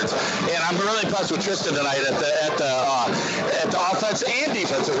our guards. And I'm really impressed with Tristan tonight at the offense and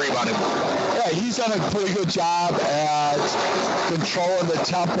defensive rebounding. Yeah, he's done a pretty good job at controlling the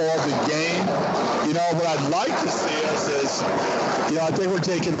tempo of the game. What I'd like to see us is, I think we're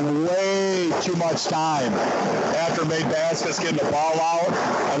taking way too much time after made baskets getting the ball out.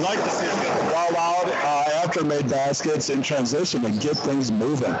 I'd like to see us get the ball out after made baskets in transition and get things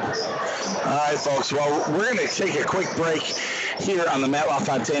moving. All right, folks. Well, we're going to take a quick break here on the Matt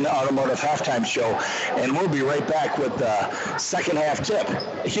LaFontaine Automotive Halftime Show, and we'll be right back with the second half tip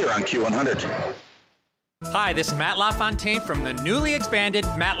here on Q100. Hi, this is Matt LaFontaine from the newly expanded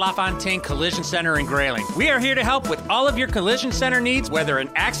Matt LaFontaine Collision Center in Grayling. We are here to help with all of your collision center needs, whether an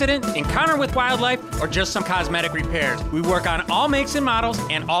accident, encounter with wildlife, or just some cosmetic repairs. We work on all makes and models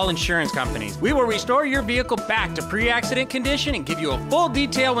and all insurance companies. We will restore your vehicle back to pre-accident condition and give you a full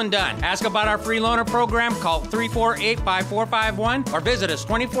detail when done. Ask about our free loaner program, call 348-5451, or visit us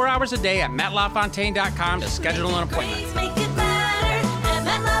 24 hours a day at mattlafontaine.com to schedule an appointment.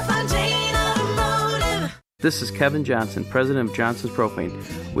 This is Kevin Johnson, president of Johnson's Propane.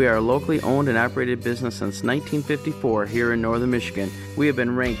 We are a locally owned and operated business since 1954 here in northern Michigan. We have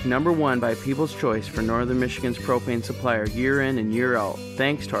been ranked #1 by People's Choice for northern Michigan's propane supplier year in and year out,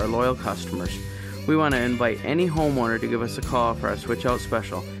 thanks to our loyal customers. We want to invite any homeowner to give us a call for our switch out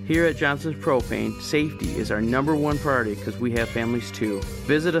special. Here at Johnson's Propane, safety is our #1 priority because we have families too.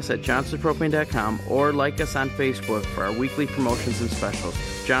 Visit us at johnsonspropane.com or like us on Facebook for our weekly promotions and specials.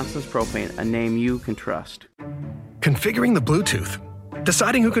 Johnson's Propane, a name you can trust. Configuring the Bluetooth,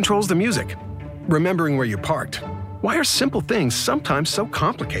 deciding who controls the music, remembering where you parked. Why are simple things sometimes so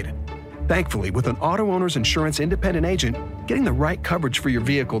complicated? Thankfully, with an auto owner's insurance independent agent, getting the right coverage for your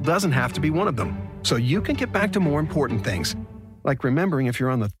vehicle doesn't have to be one of them. So you can get back to more important things, like remembering if you're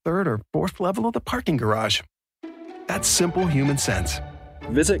on the 3rd or 4th level of the parking garage. That's simple human sense.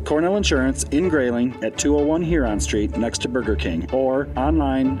 Visit Cornell Insurance in Grayling at 201 Huron Street next to Burger King or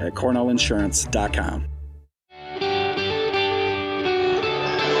online at cornellinsurance.com.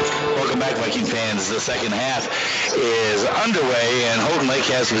 Welcome back, Viking fans. The second half is underway, and Houghton Lake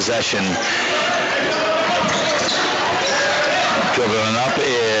has possession. Dribbling up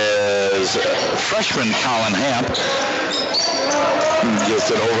is freshman Colin Hamp.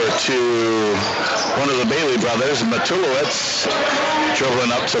 Gets it over to one of the Bailey brothers, Matulowicz,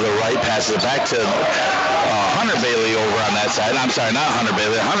 dribbling up to the right, passes it back to Hunter Bailey over on that side. I'm sorry, not Hunter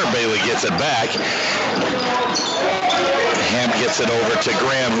Bailey. Hunter Bailey gets it back. Hamp gets it over to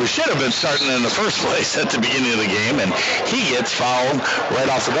Graham, who should have been starting in the first place at the beginning of the game, and he gets fouled right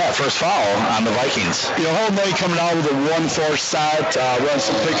off the bat. First foul on the Vikings. You know, Houghton Lake coming out with a 1-4 set, run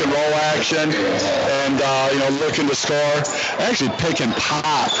some pick and roll action, and looking to score. Actually pick and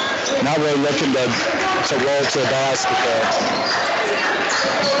pop, not really looking to roll to the basket there.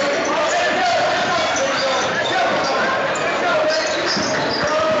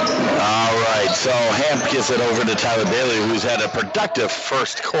 So Hamp gets it over to Tyler Bailey, who's had a productive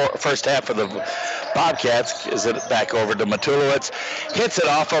first half of the Bobcats. Gives it back over to Matulowicz. Hits it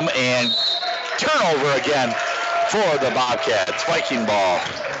off him, and turnover again for the Bobcats. Viking ball.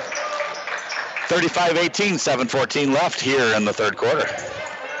 35-18, 7:14 left here in the third quarter.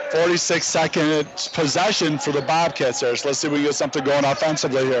 46 seconds possession for the Bobcats there. So let's see if we get something going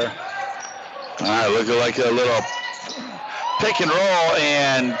offensively here. All right, looking like a little pick and roll,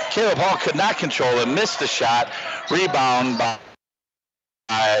 and Caleb Hall could not control it, missed the shot. Rebound by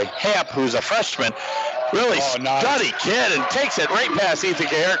Hamp, who's a freshman. Really study kid, and takes it right past Ethan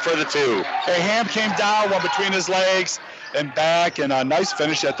Garrick for the 2. Hey, Hamp came down, one between his legs and back, and a nice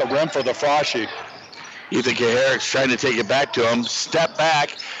finish at the rim for the Froshy. Ethan Garrick's trying to take it back to him. Step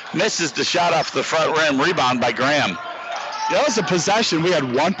back, misses the shot off the front rim. Rebound by Graham. That was a possession. We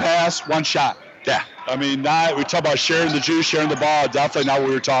had one pass, one shot. Yeah. I mean, we talk about sharing the juice, sharing the ball. Definitely not what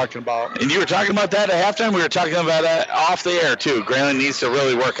we were talking about. And you were talking about that at halftime. We were talking about it off the air, too. Grayling needs to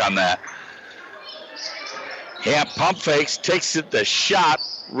really work on that. Hamp pump fakes, takes it the shot,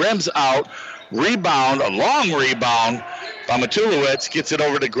 rims out, rebound, a long rebound by Matulowicz, gets it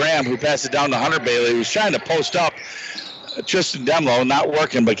over to Graham, who passes it down to Hunter Bailey, who's trying to post up Tristan Demlo, not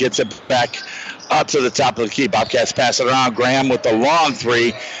working, but gets it back up to the top of the key. Bobcats pass it around. Graham with the long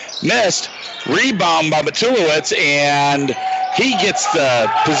 3, missed. Rebound by Matulowicz, and he gets the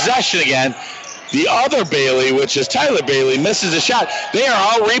possession again. The other Bailey, which is Tyler Bailey, misses a shot. They are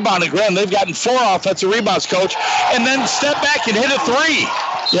all rebounding Graham. They've gotten 4 offensive rebounds, Coach, and then step back and hit a 3.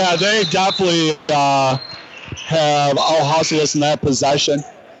 Yeah, they definitely have out-hustled us in that possession.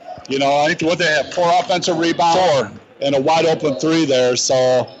 You know, I think what they have, 4 offensive rebounds, 4, and a wide-open 3 there.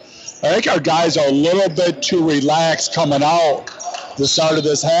 So I think our guys are a little bit too relaxed coming out the start of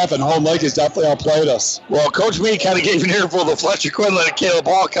this half, and Houghton Lake has definitely outplayed us. Well, Coach Mead kind of gave an earful to Fletcher Quinlan and Caleb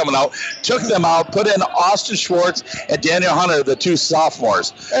Hall coming out, took them out, put in Austin Schwartz and Daniel Hunter, the 2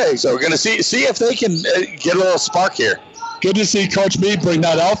 sophomores. Hey, so we're going to see if they can get a little spark here. Good to see Coach Mead bring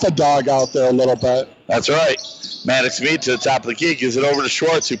that alpha dog out there a little bit. That's right. Madox Mead to the top of the key, gives it over to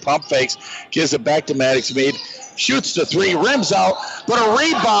Schwartz, who pump fakes, gives it back to Madox Mead, shoots the 3, rims out, but a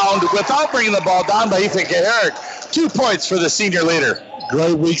rebound without bringing the ball down by Ethan Garrick. 2 points for the senior leader.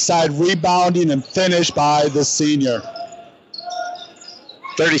 Great weak side rebounding and finish by the senior.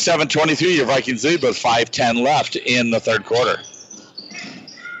 37-23, your Vikings lead with 5:10 left in the third quarter.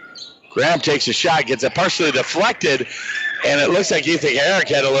 Graham takes a shot, gets it partially deflected, and it looks like Ethan Garrick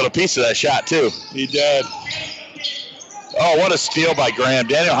had a little piece of that shot too. He did. Oh, what a steal by Graham.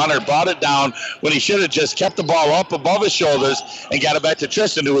 Daniel Hunter brought it down when he should have just kept the ball up above his shoulders and got it back to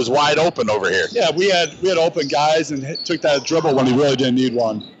Tristan, who was wide open over here. Yeah, we had open guys and took that dribble when he really didn't need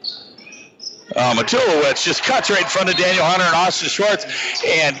one. Matulowicz just cuts right in front of Daniel Hunter and Austin Schwartz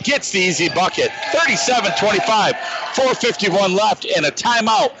and gets the easy bucket. 37-25, 4:51 left, and a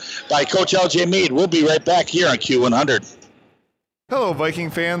timeout by Coach L.J. Mead. We'll be right back here on Q100. Hello, Viking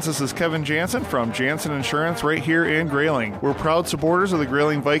fans. This is Kevin Jansen from Jansen Insurance right here in Grayling. We're proud supporters of the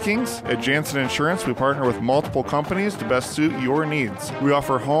Grayling Vikings. At Jansen Insurance, we partner with multiple companies to best suit your needs. We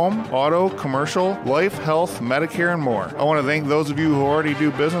offer home, auto, commercial, life, health, Medicare, and more. I want to thank those of you who already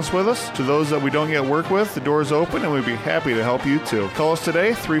do business with us. To those that we don't yet work with, the door is open and we'd be happy to help you too. Call us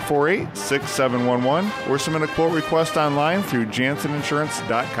today, 348-6711, or submit a quote request online through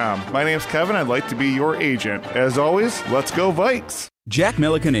janseninsurance.com. My name's Kevin. I'd like to be your agent. As always, let's go Vikes! Jack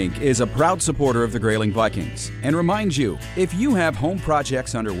Milliken Inc. is a proud supporter of the Grayling Vikings and reminds you, if you have home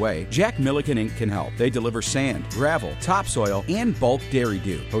projects underway, Jack Milliken Inc. can help. They deliver sand, gravel, topsoil, and bulk dairy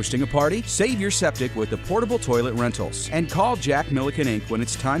dew. Hosting a party? Save your septic with the portable toilet rentals. And call Jack Milliken Inc. when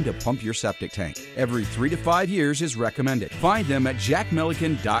it's time to pump your septic tank. Every 3 to 5 years is recommended. Find them at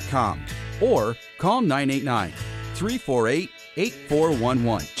jackmilliken.com or call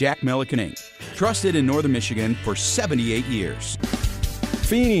 989-348-8411. Jack Milliken Inc. Trusted in Northern Michigan for 78 years.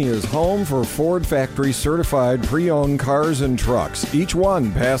 Feeney is home for Ford factory certified pre-owned cars and trucks, each one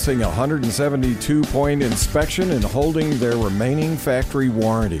passing a 172-point inspection and holding their remaining factory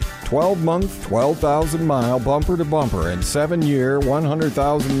warranty. 12-month, 12,000-mile bumper-to-bumper and 7-year,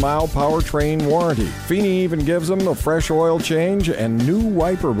 100,000-mile powertrain warranty. Feeney even gives them a fresh oil change and new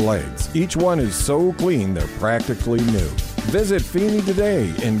wiper blades. Each one is so clean they're practically new. Visit Feeney today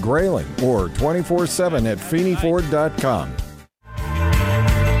in Grayling or 24/7 at FeeneyFord.com.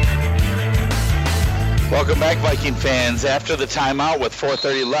 Welcome back, Viking fans. After the timeout with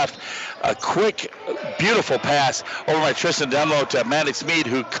 4:30 left, a quick, beautiful pass over by Tristan Demlo to Madox Mead,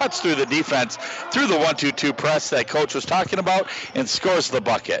 who cuts through the defense, through the 1-2-2 press that Coach was talking about, and scores the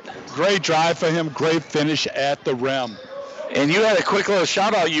bucket. Great drive for him, great finish at the rim. And you had a quick little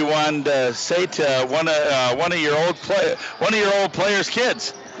shout out you wanted to say to one of your old players'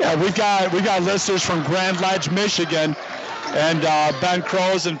 kids. Yeah, we got listeners from Grand Ledge, Michigan, and Ben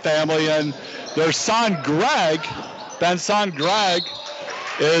Crowes and family, and their son Ben's son Greg,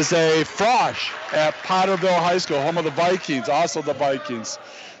 is a frosh at Potterville High School, home of the Vikings, also the Vikings.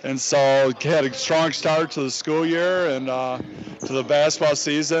 And so he had a strong start to the school year and to the basketball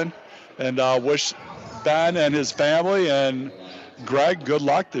season. And wish Ben and his family and Greg good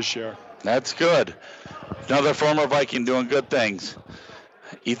luck this year. That's good. Another former Viking doing good things.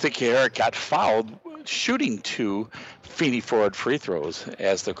 Ethan Carrick got fouled shooting 2 Feeney Ford free throws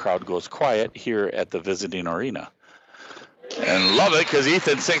as the crowd goes quiet here at the visiting arena. And love it because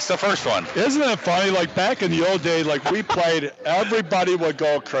Ethan sinks the first one. Isn't it funny? Like back in the old days, like we played, everybody would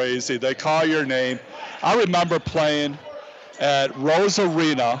go crazy. They call your name. I remember playing at Rose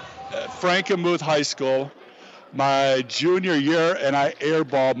Arena at Frankenmuth High School my junior year, and I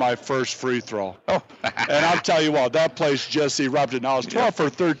airballed my first free throw. Oh. And I'll tell you what, that place just erupted. Now I was 12 for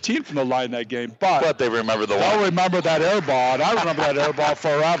 13 from the line that game, but they remember the one. They'll remember that airball, and I remember that airball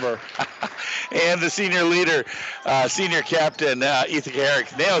forever. And the senior leader, senior captain, Ethan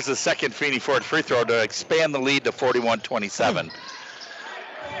Herrick, nails the second Feeney Ford free throw to expand the lead to 41-27.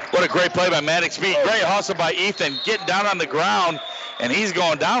 What a great play by Madox Mead. Great hustle by Ethan, getting down on the ground, and he's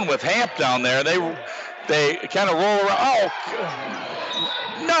going down with Hamp down there. They kind of roll around. Oh,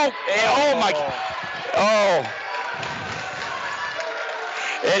 no. Oh, my. Oh.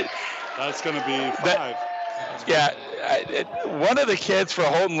 That's going to be 5. One of the kids for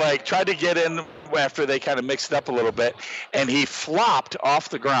Houghton Lake tried to get in after they kind of mixed it up a little bit, and he flopped off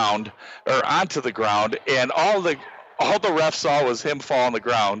the ground or onto the ground, and all the ref saw was him fall on the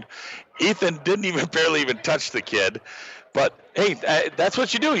ground. Ethan didn't barely even touch the kid. But, hey, that's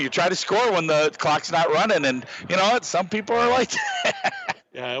what you do. You try to score when the clock's not running. And, you know what? Some people are like that.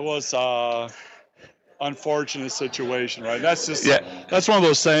 Yeah, it was unfortunate situation, right? That's just that's one of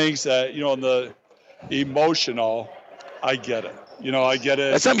those things that, in the emotional, I get it. I get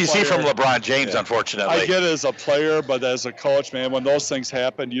it. That's something you see from LeBron James, unfortunately. I get it as a player, but as a coach, man, when those things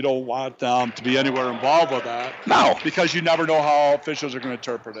happen, you don't want them to be anywhere involved with that. No. Because you never know how officials are going to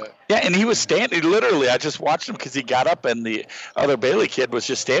interpret it. Yeah, and he was standing, literally, I just watched him because he got up and the other Bailey kid was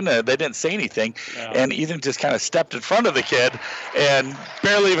just standing there. They didn't say anything. Yeah. And Ethan just kind of stepped in front of the kid and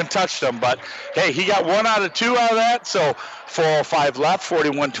barely even touched him. But, hey, he got 1 out of 2 out of that. So 4:05 left,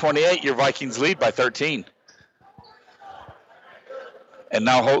 41-28. Your Vikings lead by 13. And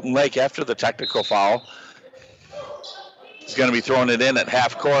now Houghton Lake, after the technical foul, is going to be throwing it in at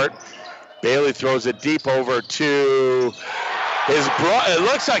half court. Bailey throws it deep over to his brother. It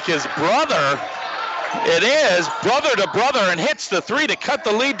looks like his brother. It is brother to brother, and hits the 3 to cut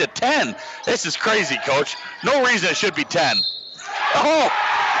the lead to 10. This is crazy, Coach. No reason it should be 10. Oh,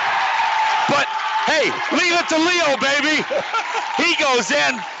 but hey, leave it to Leo, baby. He goes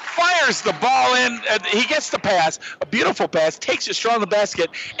in. Fires the ball in. He gets the pass, a beautiful pass, takes it straight on the basket,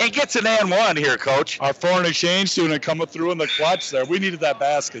 and gets an and one here, Coach. Our foreign exchange student coming through in the clutch there. We needed that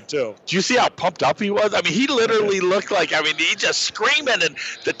basket, too. Do you see how pumped up he was? I mean, he literally looked like, he just screaming, and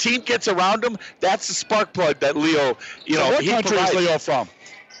the team gets around him. That's the spark plug that Leo, what country is Leo from?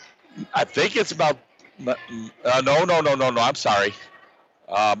 I think it's about, no, I'm sorry.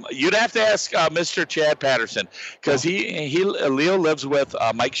 You'd have to ask Mr. Chad Patterson because Leo lives with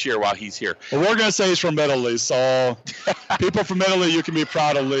Mike Shear while he's here. Well, we're going to say he's from Italy, so people from Italy, you can be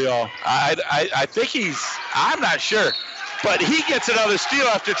proud of Leo. I think I'm not sure, but he gets another steal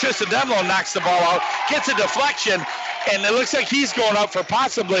after Tristan Demlo knocks the ball out, gets a deflection, and it looks like he's going up for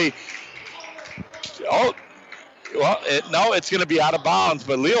possibly. Oh. Well, it's going to be out of bounds,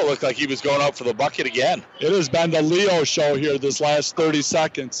 but Leo looked like he was going up for the bucket again. It has been the Leo show here this last 30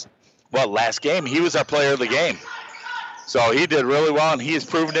 seconds. Well, last game, he was our player of the game. So he did really well, and he has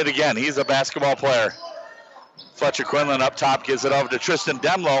proven it again. He's a basketball player. Fletcher Quinlan up top gives it over to Tristan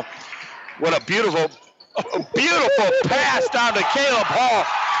Demlo. What a beautiful pass down to Caleb Hall,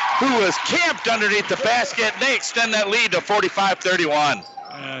 who was camped underneath the basket. They extend that lead to 45-31.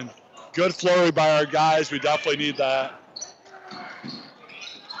 And good flurry by our guys. We definitely need that.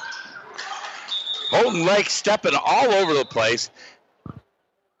 Houghton Lake stepping all over the place.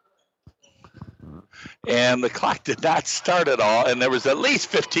 And the clock did not start at all, and there was at least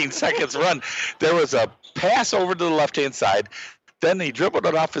 15 seconds run. There was a pass over to the left-hand side. Then he dribbled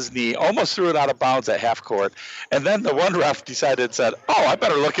it off his knee, almost threw it out of bounds at half court. And then the one ref said, "Oh, I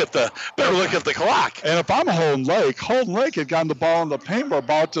better look at the clock." And if I'm Houghton Lake had gotten the ball in the paint, we're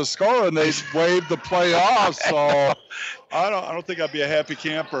about to score, and they waved the play off. So I don't think I'd be a happy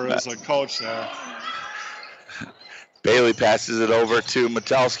camper as a coach there. Bailey passes it over to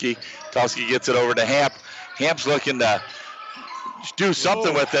Metelsky. Metelsky gets it over to Hamp. Hamp's looking to do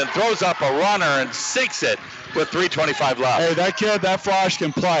something with it, throws up a runner and sinks it with 3:25 left. Hey, that kid, that Frosh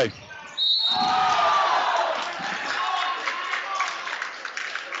can play.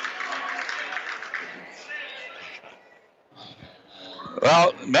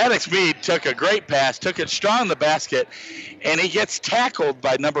 Well, Madox Mead took a great pass, took it strong in the basket, and he gets tackled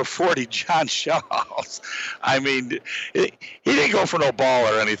by number 40, John Shaws. I mean, he didn't go for no ball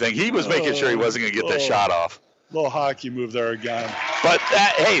or anything. He was making sure he wasn't going to get that shot off. Little hockey move there again. But,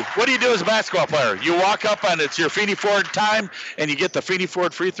 hey, what do you do as a basketball player? You walk up and it's your Feeney Ford time, and you get the Feeney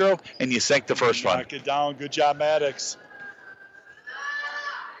Ford free throw, and you sink the first one. Knock it down. Good job, Madox.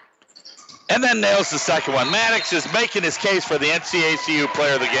 And then nails the second one. Madox is making his case for the NCACU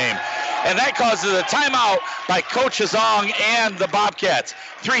player of the game. And that causes a timeout by Coach Hazong and the Bobcats.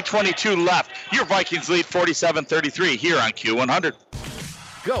 3:22 left. Your Vikings lead 47-33 here on Q100.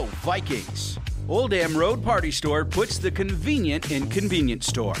 Go Vikings! Old Dam Road Party Store puts the convenient in convenience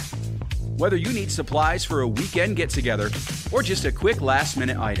store. Whether you need supplies for a weekend get-together or just a quick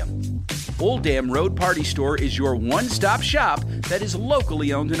last-minute item, Old Dam Road Party Store is your one-stop shop that is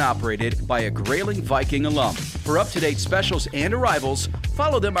locally owned and operated by a Grayling Viking alum. For up-to-date specials and arrivals,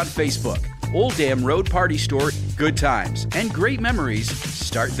 follow them on Facebook. Old Dam Road Party Store, good times and great memories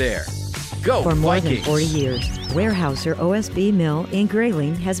start there. Go For more Vikings! than 40 years, Weyerhaeuser OSB Mill in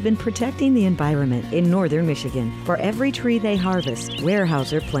Grayling has been protecting the environment in northern Michigan. For every tree they harvest,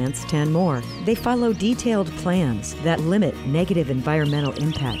 Weyerhaeuser plants 10 more. They follow detailed plans that limit negative environmental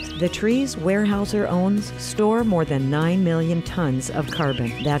impact. The trees Weyerhaeuser owns store more than 9 million tons of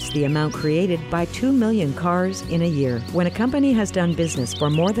carbon. That's the amount created by 2 million cars in a year. When a company has done business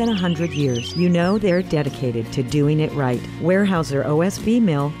for more than 100 years, you know they're dedicated to doing it right. Weyerhaeuser OSB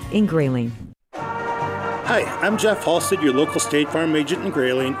Mill in Grayling. Hi, I'm Jeff Halstead, your local State Farm agent in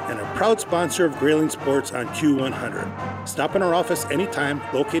Grayling and a proud sponsor of Grayling Sports on Q100. Stop in our office anytime,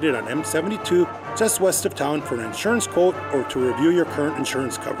 located on M72, just west of town for an insurance quote or to review your current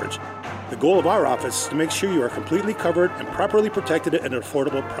insurance coverage. The goal of our office is to make sure you are completely covered and properly protected at an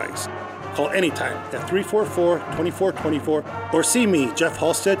affordable price. Call anytime at 344-2424 or see me, Jeff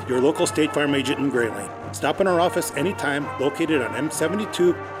Halstead, your local State Farm agent in Grayling. Stop in our office anytime, located on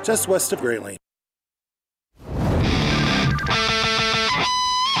M72, just west of Grayling.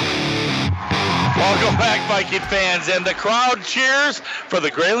 Welcome back, Viking fans, and the crowd cheers for the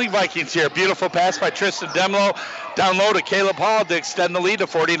Grayling Vikings here. Beautiful pass by Tristan Demlo, down low to Caleb Hall to extend the lead to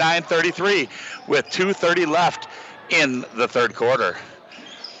 49-33 with 2:30 left in the third quarter.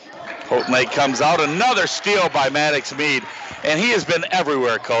 Houghton Lake comes out, another steal by Madox Mead, and he has been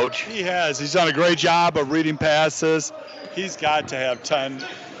everywhere, Coach. He has. He's done a great job of reading passes. He's got to have 10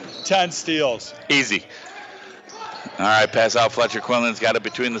 steals. Easy. All right, pass out. Fletcher Quinlan's got it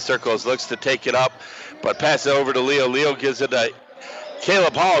between the circles, looks to take it up, but pass it over to Leo. Leo gives it to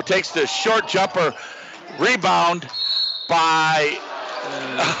Caleb Hall, takes the short jumper, rebound by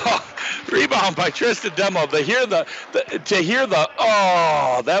Tristan Demlo.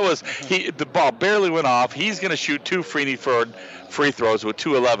 The ball barely went off. He's going to shoot 2 free throws with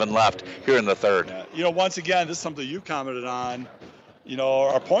 2:11 left here in the third. Yeah. Once again, this is something you commented on.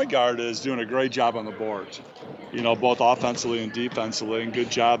 our point guard is doing a great job on the board, both offensively and defensively, and good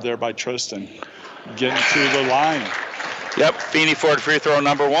job there by Tristan getting to the line. Yep, Feeney Ford free throw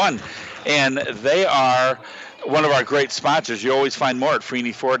number 1. And they are one of our great sponsors. You always find more at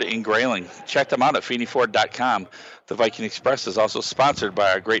Feeney Ford in Grayling. Check them out at FeeneyFord.com. The Viking Express is also sponsored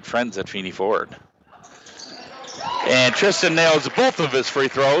by our great friends at Feeney Ford. And Tristan nails both of his free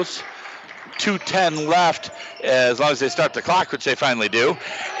throws. 2:10 left, as long as they start the clock, which they finally do.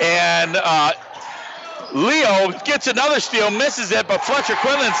 And Leo gets another steal, misses it, but Fletcher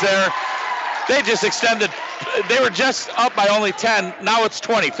Quinlan's there. They just extended. They were just up by only 10. Now it's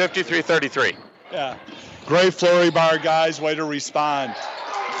 20, 53-33. Yeah. Great flurry by our guys. Way to respond.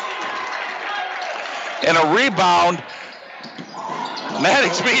 And a rebound.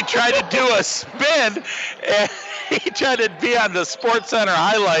 Madox Mead tried to do a spin, and he tried to be on the Sports Center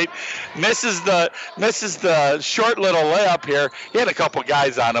highlight. Misses the short little layup here. He had a couple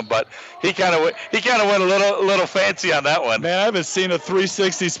guys on him, but he kind of went a little fancy on that one. Man, I haven't seen a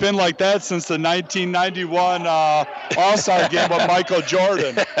 360 spin like that since the 1991 All-Star game with Michael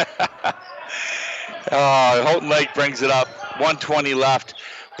Jordan. Houghton Lake brings it up. 1:20 left,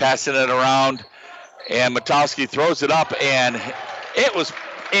 passing it around, and Matowski throws it up, and it was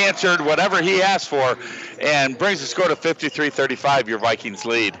answered, whatever he asked for, and brings the score to 53-35, your Vikings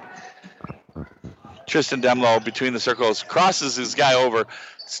lead. Tristan Demlow between the circles, crosses his guy over,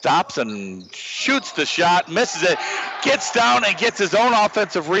 stops and shoots the shot, misses it, gets down and gets his own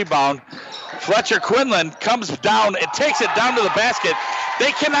offensive rebound. Fletcher Quinlan comes down and takes it down to the basket.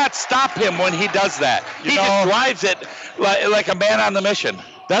 They cannot stop him when he does that. He just drives it like a man on the mission.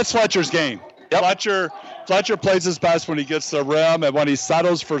 That's Fletcher's game. Yep. Fletcher plays his best when he gets to the rim, and when he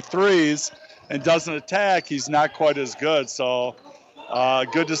settles for threes and doesn't attack, he's not quite as good. So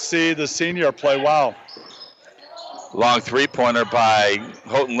good to see the senior play well. Long three-pointer by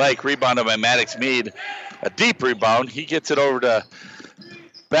Houghton Lake, rebounded by Madox Mead. A deep rebound. He gets it over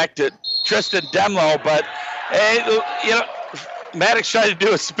back to Tristan Demlow, but Madox tried to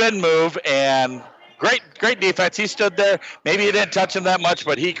do a spin move, and great defense. He stood there. Maybe he didn't touch him that much,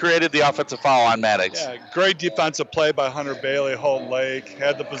 but he created the offensive foul on Madox. Yeah, great defensive play by Hunter Bailey. Houghton Lake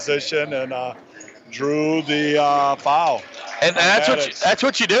had the position and drew the foul. And that's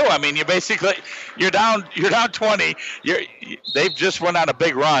what you do. I mean, you're down 20. They've just went on a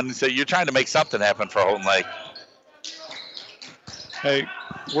big run, so you're trying to make something happen for Houghton Lake. Hey,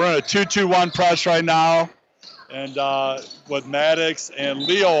 we're in a 2-2-1 press right now, and with Madox and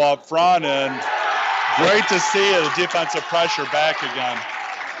Leo up front, and great to see the defensive pressure back again.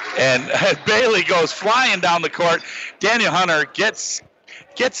 And Bailey goes flying down the court. Daniel Hunter gets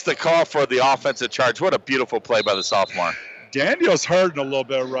the call for the offensive charge. What a beautiful play by the sophomore. Daniel's hurting a little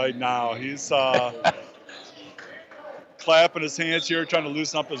bit right now. He's clapping his hands here, trying to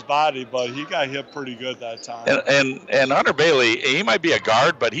loosen up his body, but he got hit pretty good that time. And Hunter Bailey, he might be a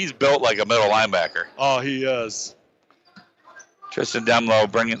guard, but he's built like a middle linebacker. Oh, he is. Tristan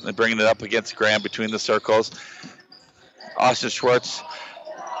Demlow bringing it up against Graham between the circles. Austin Schwartz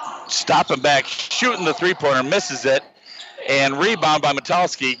stopping back, shooting the three-pointer, misses it, and rebound by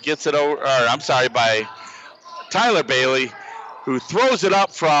Matowski, gets it over, by Tyler Bailey, who throws it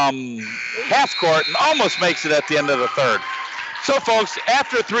up from half court and almost makes it at the end of the third. So, folks,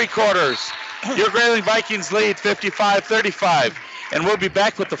 after 3 quarters, your Grayling Vikings lead 55-35, and we'll be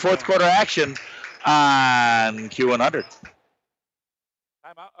back with the fourth quarter action on Q100.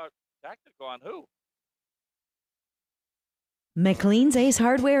 Tactical on who? McLean's Ace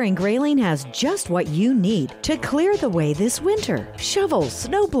Hardware in Grayling has just what you need to clear the way this winter. Shovels,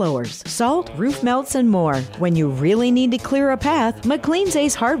 snow blowers, salt, roof melts, and more. When you really need to clear a path, McLean's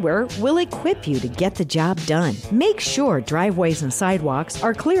Ace Hardware will equip you to get the job done. Make sure driveways and sidewalks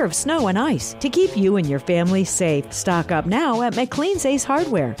are clear of snow and ice to keep you and your family safe. Stock up now at McLean's Ace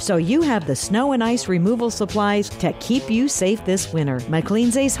Hardware so you have the snow and ice removal supplies to keep you safe this winter.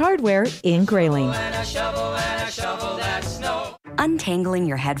 McLean's Ace Hardware in Grayling. Untangling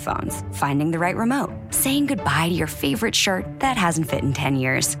your headphones, finding the right remote, saying goodbye to your favorite shirt that hasn't fit in 10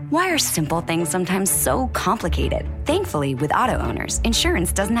 years. Why are simple things sometimes so complicated? Thankfully, with Auto Owners,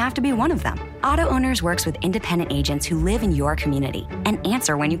 insurance doesn't have to be one of them. Auto Owners works with independent agents who live in your community and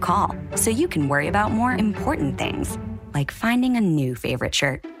answer when you call, so you can worry about more important things, like finding a new favorite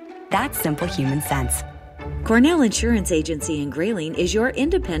shirt. That's simple human sense. Cornell Insurance Agency in Grayling is your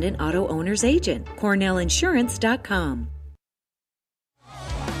independent auto owner's agent. CornellInsurance.com.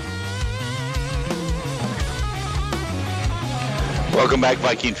 Welcome back,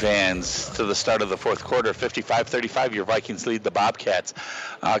 Viking fans, to the start of the fourth quarter. 55-35, your Vikings lead the Bobcats.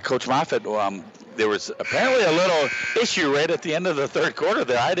 Coach Moffitt, there was apparently a little issue right at the end of the third quarter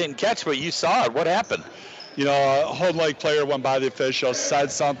there. I didn't catch, but you saw it. What happened? You know, a Houghton Lake player went by the official,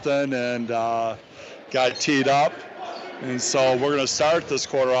 said something, and got teed up. And so we're going to start this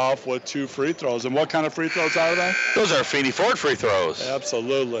quarter off with 2 free throws. And what kind of free throws are they? Those are Feeney Ford free throws.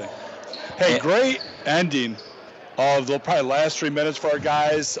 Absolutely. Hey, great ending of the probably last 3 minutes for our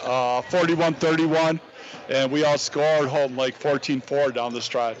guys, 41-31. And we outscored Houghton Lake 14-4 down the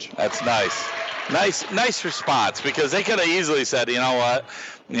stretch. That's nice. Nice response, because they could have easily said, you know what,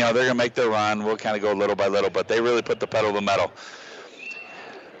 they're going to make their run. We'll kind of go little by little, but they really put the pedal to the metal.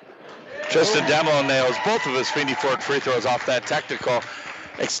 Tristan Demlo nails both of his Feeney Ford free throws off that technical,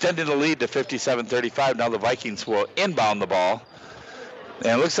 extending the lead to 57-35. Now the Vikings will inbound the ball. And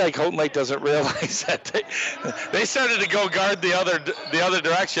it looks like Houghton Lake doesn't realize that they started to go guard the other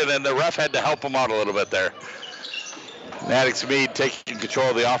direction, and the ref had to help them out a little bit there. Madox Mead taking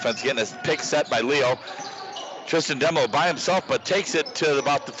control of the offense, getting his pick set by Leo. Tristan Demlo by himself, but takes it to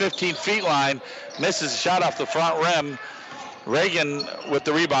about the 15-feet line, misses a shot off the front rim. Reagan with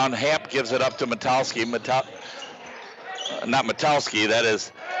the rebound. Hamp gives it up to Matalski. Not Matalski, that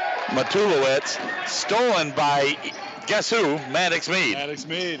is Matulowicz. Stolen by, guess who? Madox Mead. Madox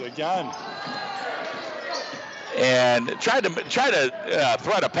Mead again. And tried to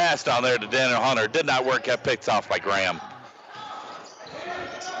thread a pass down there to Daniel Hunter. Did not work. Got picked off by Graham.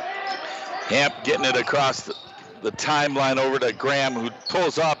 Hamp getting it across the timeline over to Graham, who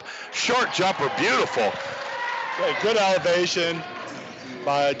pulls up. Short jumper, beautiful. Okay, good elevation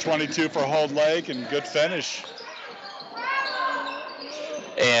by 22 for Houghton Lake, and good finish.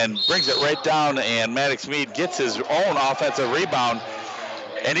 And brings it right down, and Madox Mead gets his own offensive rebound,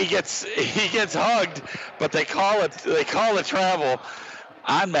 and he gets hugged, but they call it travel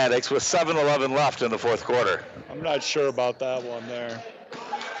on Madox with 7:11 left in the fourth quarter. I'm not sure about that one there.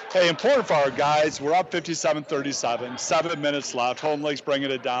 Hey, important for our guys, we're up 57-37, 7 minutes left. Houghton Lake's bringing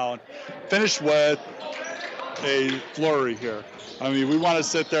it down. Finished with a flurry here. I mean, we want to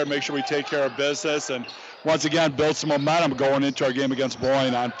sit there and make sure we take care of business and once again build some momentum going into our game against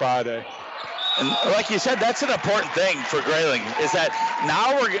Boyne on Friday. And like you said, that's an important thing for Grayling, is that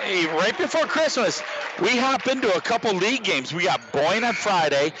now we're right before Christmas, we hop into a couple league games. We got Boyne on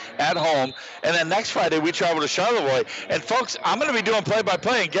Friday at home, and then next Friday we travel to Charlevoix. And folks, I'm going to be doing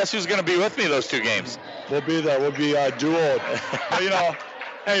play-by-play, and guess who's going to be with me those 2 games? We'll be there. We'll be dueled.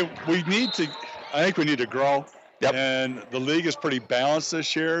 Hey, I think we need to grow. Yep. And the league is pretty balanced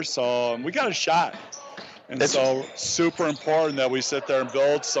this year, so we got a shot. And so super important that we sit there and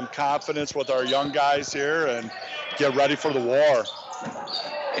build some confidence with our young guys here and get ready for the war.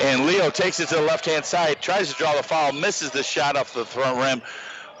 And Leo takes it to the left-hand side, tries to draw the foul, misses the shot off the front rim.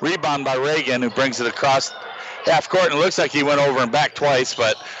 Rebound by Reagan, who brings it across half court, and it looks like he went over and back twice,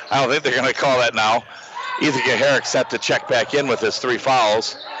 but I don't think they're going to call that now. Ethan Herrick set to check back in with his 3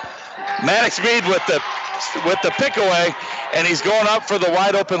 fouls. Madox Mead with the pick away, and he's going up for the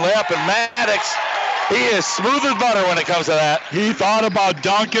wide open layup, and Madox, he is smooth as butter when it comes to that. He thought about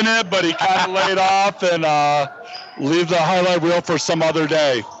dunking it, but he kind of laid off and leave the highlight reel for some other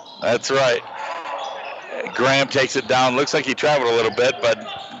day. That's right. Graham takes it down. Looks like he traveled a little bit, but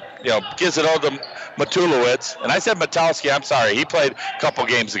gives it over to Matulowicz. And I said Matalski, I'm sorry. He played a couple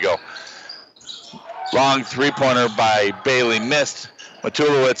games ago. Long 3-pointer by Bailey, missed.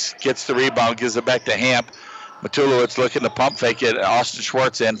 Matulowicz gets the rebound, gives it back to Hamp. Matulowicz looking to pump fake it. Austin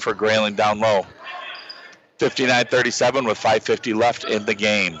Schwartz in for Grayling down low. 59-37 with 5:50 left in the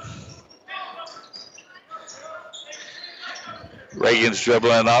game. Reagan's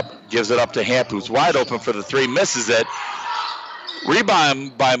dribbling up, gives it up to Hamp, who's wide open for the 3, misses it.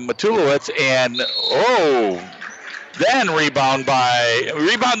 Rebound by Matulowicz, and then rebound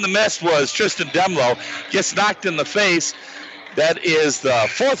the miss was Tristan Demlo. Gets knocked in the face. That is the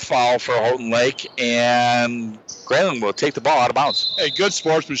 4th foul for Houghton Lake, and Grayling will take the ball out of bounds. Hey, good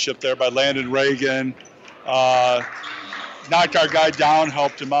sportsmanship there by Landon Reagan. Knocked our guy down,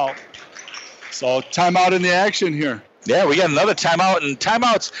 helped him out. So timeout in the action here. Yeah, we got another timeout, and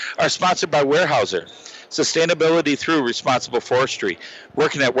timeouts are sponsored by Weyerhaeuser. Sustainability through responsible forestry.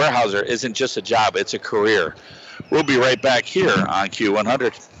 Working at Weyerhaeuser isn't just a job, it's a career. We'll be right back here on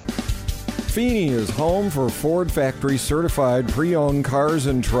Q100. Feeney is home for Ford Factory certified pre-owned cars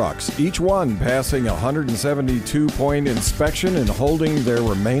and trucks, each one passing a 172-point inspection and holding their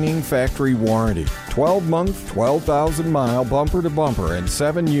remaining factory warranty. 12-month, 12,000-mile bumper-to-bumper and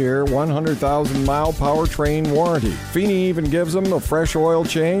 7-year, 100,000-mile powertrain warranty. Feeney even gives them a fresh oil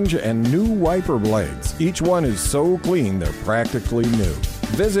change and new wiper blades. Each one is so clean they're practically new.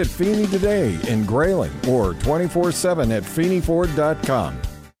 Visit Feeney today in Grayling or 24/7 at FeeneyFord.com.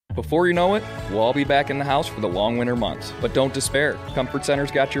 Before you know it, we'll all be back in the house for the long winter months. But don't despair. Comfort Center's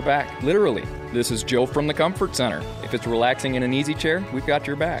got your back. Literally. This is Joe from the Comfort Center. If it's relaxing in an easy chair, we've got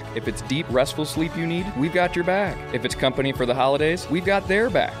your back. If it's deep, restful sleep you need, we've got your back. If it's company for the holidays, we've got their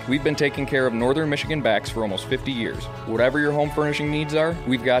back. We've been taking care of Northern Michigan backs for almost 50 years. Whatever your home furnishing needs are,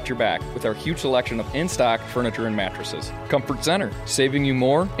 we've got your back with our huge selection of in-stock furniture and mattresses. Comfort Center, saving you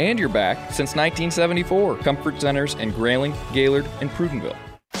more and your back since 1974. Comfort Centers in Grayling, Gaylord, and Prudenville.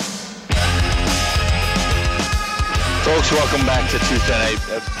 Folks, welcome back to Tuesday Night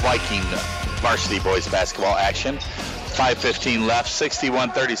Viking varsity boys basketball action. 5:15 left,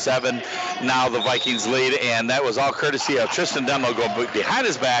 61-37. Now the Vikings lead, and that was all courtesy of Tristan Demlo going behind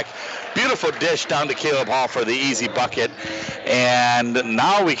his back. Beautiful dish down to Caleb Hall for the easy bucket. And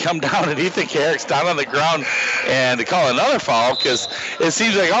now we come down, and Ethan Carrick's down on the ground, and to call another foul because it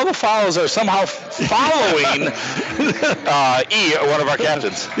seems like all the fouls are somehow following E, one of our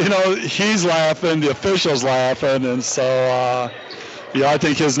captains. You know, he's laughing, the official's laughing, and so, I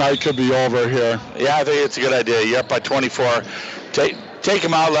think his night could be over here. Yeah, I think it's a good idea. You're up by 24. Take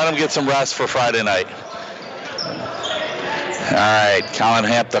him out, let him get some rest for Friday night. All right, Colin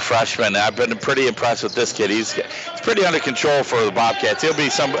Hamp, the freshman. I've been pretty impressed with this kid. He's pretty under control for the Bobcats. He'll be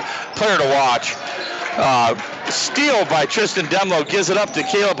some player to watch. Steal by Tristan Demlo gives it up to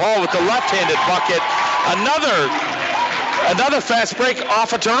Caleb Hall with the left-handed bucket. Another fast break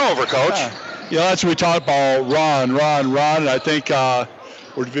off a turnover, Coach. Yeah, that's what we talked about. Run. And I think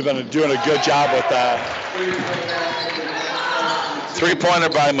we've been doing a good job with that. Three-pointer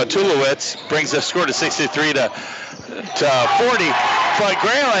by Matulowicz brings the score to 63 to 40, but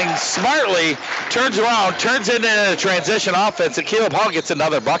Grayling smartly turns around, turns it into a transition offense, and Caleb Hall gets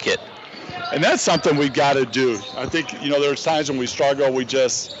another bucket. And that's something we got to do. I think, there's times when we struggle, we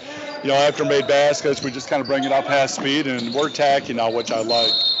just, after made baskets, we just kind of bring it up half speed, and we're attacking now, which I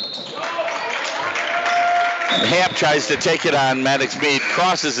like. Hamp tries to take it on Madox Mead,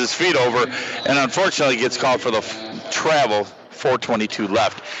 crosses his feet over, and unfortunately gets called for the travel. 4:22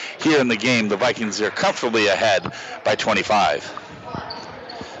 left here in the game. The Vikings are comfortably ahead by 25.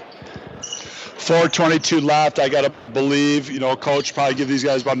 4:22 left. I got to believe, Coach probably give these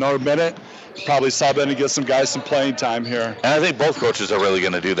guys about another minute. Probably sub in and get some guys some playing time here. And I think both coaches are really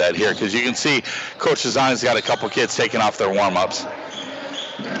going to do that here because you can see Coach Zion's got a couple kids taking off their warm-ups.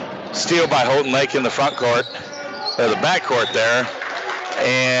 Steal by Houghton Lake in the front court, or the back court there.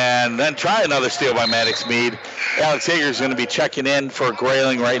 And then try another steal by Madox Mead. Alex Hager's going to be checking in for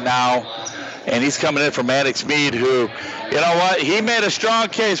Grayling right now. And he's coming in for Madox Mead, who, he made a strong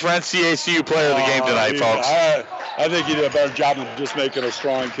case for NCACU player of the game tonight, folks. I think he did a better job than just making a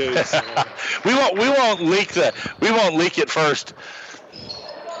strong case. we won't leak it first.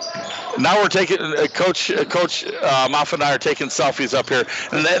 Now we're taking Coach Moffitt and I are taking selfies up here,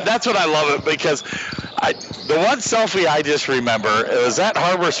 and that's what I love it because the one selfie I just remember was at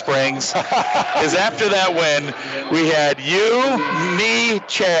Harbor Springs. Is after that win we had you, me,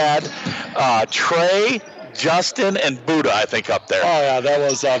 Chad, Trey, Justin, and Buddha, I think, up there. Oh, yeah, that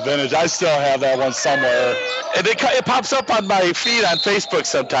was vintage. I still have that one somewhere. And it pops up on my feed on Facebook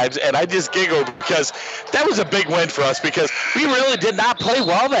sometimes, and I just giggle because that was a big win for us because we really did not play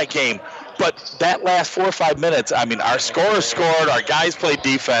well that game. But that last 4 or 5 minutes, our scorers scored, our guys played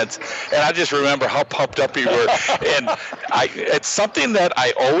defense, and I just remember how pumped up we were. And it's something that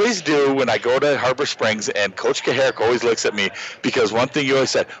I always do when I go to Harbor Springs, and Coach Kaharick always looks at me because one thing you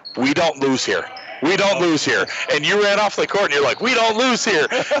always said, we don't lose here. We don't lose here. And you ran off the court, and you're like, we don't lose here.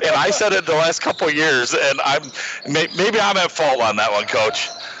 And I said it the last couple of years, and maybe I'm at fault on that one,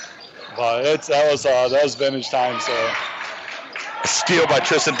 Coach. But that was vintage time, so. Steal by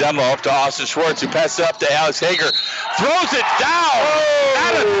Tristan Demlo up to Austin Schwartz, who passes it up to Alex Hager. Throws it down.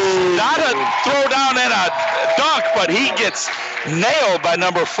 Not a throw down and a dunk, but he gets nailed by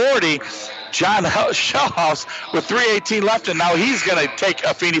number 40, John Shellhouse, with 3:18 left, and now he's going to take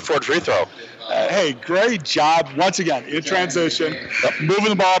a Feeney Ford free throw. Hey, great job. Once again, in transition, moving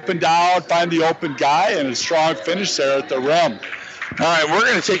the ball up and down, find the open guy, and a strong finish there at the rim. All right, we're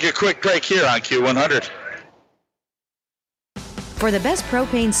going to take a quick break here on Q100. For the best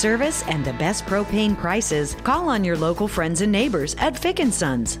propane service and the best propane prices, call on your local friends and neighbors at Fick &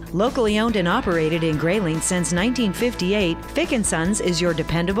 Sons. Locally owned and operated in Grayling since 1958, Fick & Sons is your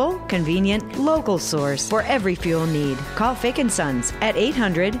dependable, convenient, local source for every fuel need. Call Fick & Sons at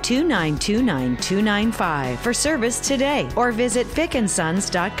 800-292-9295 for service today or visit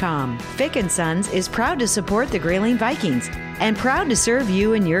fickandsons.com. Fick & Sons is proud to support the Grayling Vikings and proud to serve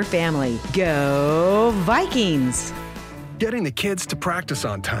you and your family. Go Vikings! Getting the kids to practice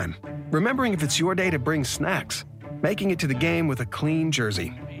on time. Remembering if it's your day to bring snacks. Making it to the game with a clean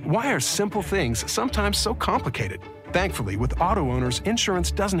jersey. Why are simple things sometimes so complicated? Thankfully, with auto owners, insurance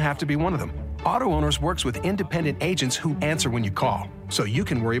doesn't have to be one of them. Auto Owners works with independent agents who answer when you call, so you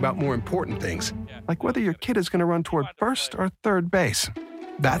can worry about more important things, like whether your kid is going to run toward first or third base.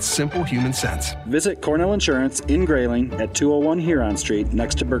 That's simple human sense. Visit Cornell Insurance in Grayling at 201 Huron Street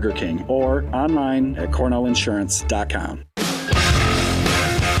next to Burger King or online at cornellinsurance.com.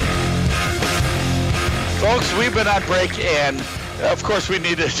 Folks, we've been on break, and of course we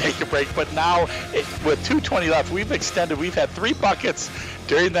needed to take a break, but now with 2:20 left, we've had 3 buckets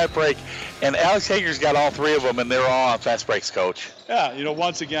during that break, and Alex Hager's got all 3 of them, and they're all on fast breaks, Coach. Yeah,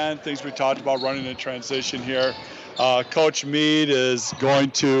 once again, things we talked about running in transition here. Coach Mead is going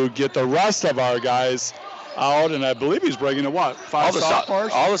to get the rest of our guys out, and I believe he's bringing in what? 5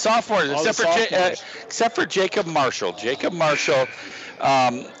 sophomores? All the sophomores, except for Jacob Marshall. Jacob Marshall,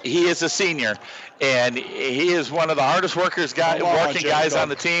 he is a senior, and he is one of the hardest working guys on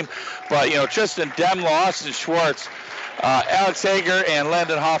the team. But, Tristan Demlo, Austin Schwartz, Alex Hager, and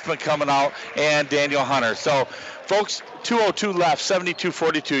Landon Hoffman coming out, and Daniel Hunter. So, folks, 2:02 left,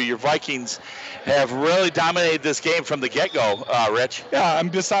 72-42. Your Vikings have really dominated this game from the get-go, Rich. Yeah,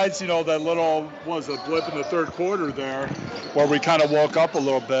 and besides, that little, blip in the third quarter there where we kind of woke up a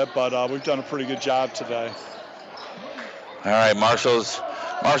little bit, but we've done a pretty good job today. All right, Marshall's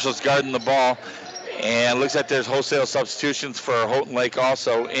guarding the ball, and looks like there's wholesale substitutions for Houghton Lake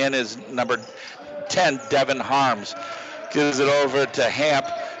also, and is number 10, Devin Harms. Gives it over to Hamp,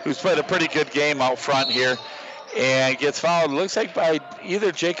 who's played a pretty good game out front here, and gets fouled, looks like by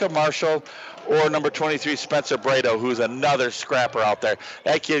either Jacob Marshall or number 23, Spencer Brado, who's another scrapper out there.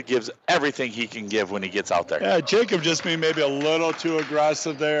 That kid gives everything he can give when he gets out there. Yeah, Jacob just being maybe a little too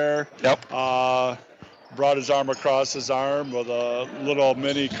aggressive there. Yep. Brought his arm across his arm with a little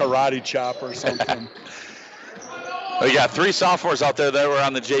mini karate chop or something. We got 3 sophomores out there that were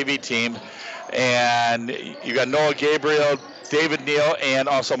on the JV team. And you got Noah Gabriel, David Neal, and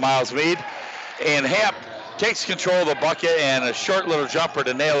also Miles Mead. And Hamp takes control of the bucket and a short little jumper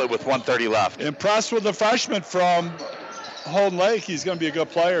to nail it with 1:30 left. Impressed with the freshman from Houghton Lake. He's going to be a good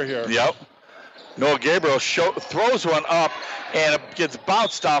player here. Yep. Noah Gabriel throws one up, and it gets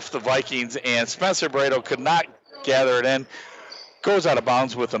bounced off the Vikings, and Spencer Brado could not gather it in. Goes out of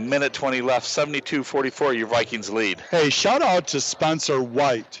bounds with 1:20 left, 72-44, your Vikings lead. Hey, shout out to Spencer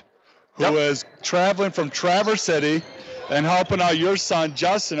White, who is traveling from Traverse City and helping out your son,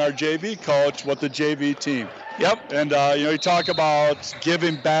 Justin, our JV coach, with the JV team. Yep. And, you talk about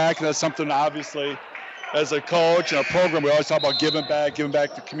giving back. That's something, obviously, as a coach and a program, we always talk about giving back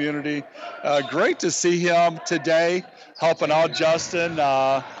to the community. Great to see him today helping out Justin.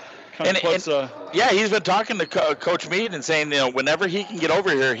 He's been talking to Coach Mead and saying, whenever he can get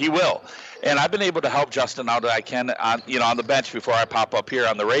over here, he will. And I've been able to help Justin out that I can on the bench before I pop up here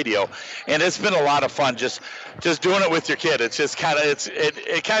on the radio. And it's been a lot of fun just doing it with your kid. It's just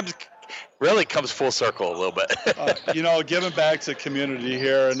it kind of really comes full circle a little bit. Giving back to the community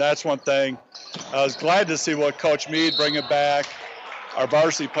here, and that's one thing. I was glad to see what Coach Mead bringing back, our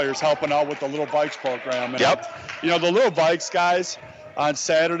varsity players helping out with the Little Vikes program. And the Little Vikes guys on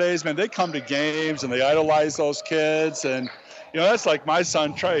Saturdays, man, they come to games and they idolize those kids. And, that's like my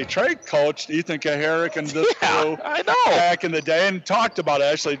son, Trey. Trey coached Ethan Kaharick and this crew back in the day and talked about it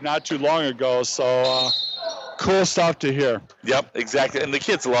actually not too long ago. So, cool stuff to hear. Yep, exactly. And the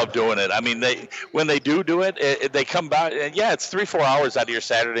kids love doing it. I mean, when they do it, they come back. And it's 3-4 hours out of your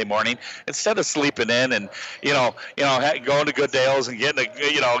Saturday morning instead of sleeping in and going to Good Dale's and getting a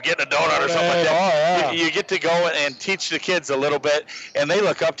donut or something like that. You get to go and teach the kids a little bit, and they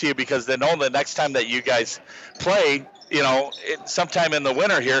look up to you because they know the next time that you guys play, sometime in the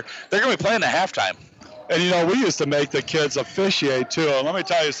winter here, they're going to be playing at halftime. And we used to make the kids officiate too. And let me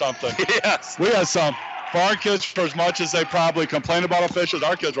tell you something. Yes. We had some. For our kids, for as much as they probably complain about officials,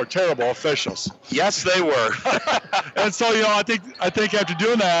 our kids were terrible officials. Yes, they were. And so, I think after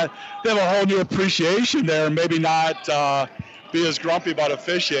doing that, they have a whole new appreciation there and maybe not be as grumpy about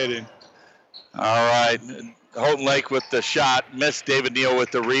officiating. All right. Houghton Lake with the shot. Missed. David Neal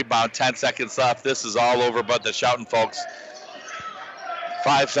with the rebound. 10 seconds left. This is all over but the shouting, folks.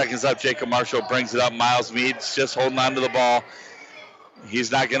 5 seconds up. Jacob Marshall brings it up. Miles Mead's just holding on to the ball.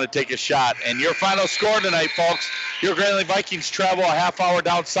 He's not going to take a shot. And your final score tonight, folks, your Grayling Vikings travel a half hour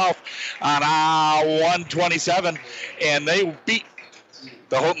down south on 127, and they beat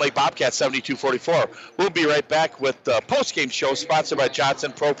the Houghton Lake Bobcats 72-44. We'll be right back with the postgame show sponsored by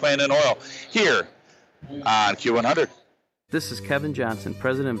Johnson Propane and Oil here on Q100. This is Kevin Johnson,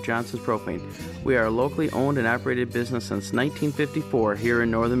 president of Johnson's Propane. We are a locally owned and operated business since 1954 here in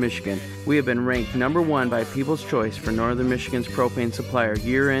Northern Michigan. We have been ranked number 1 by People's Choice for Northern Michigan's propane supplier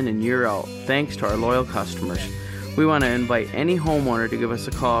year in and year out, thanks to our loyal customers. We want to invite any homeowner to give us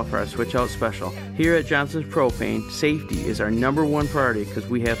a call for our switch out special. Here at Johnson's Propane, safety is our number 1 priority because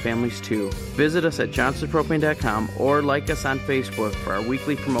we have families too. Visit us at johnsonspropane.com or like us on Facebook for our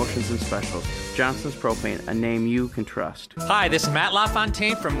weekly promotions and specials. Johnson's Propane, a name you can trust. Hi, this is Matt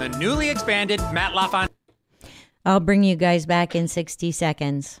LaFontaine from the newly expanded Matt LaFontaine. I'll bring you guys back in 60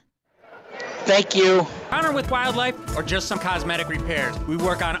 seconds. Thank you. Honor with wildlife or just some cosmetic repairs. We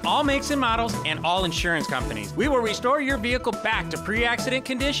work on all makes and models and all insurance companies. We will restore your vehicle back to pre-accident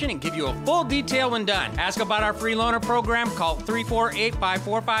condition and give you a full detail when done. Ask about our free loaner program. Call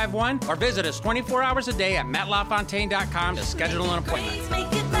 348-5451 or visit us 24 hours a day at mattlafontaine.com to schedule an appointment.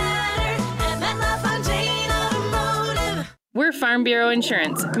 We're Farm Bureau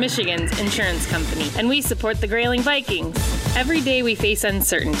Insurance, Michigan's insurance company, and we support the Grayling Vikings. Every day we face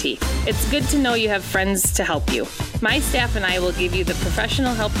uncertainty. It's good to know you have friends to help you. My staff and I will give you the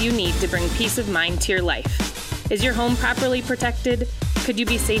professional help you need to bring peace of mind to your life. Is your home properly protected? Could you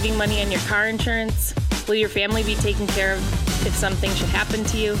be saving money on your car insurance? Will your family be taken care of if something should happen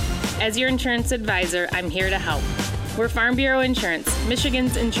to you? As your insurance advisor, I'm here to help. We're Farm Bureau Insurance,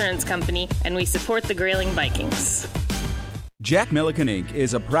 Michigan's insurance company, and we support the Grayling Vikings. Jack Milliken Inc.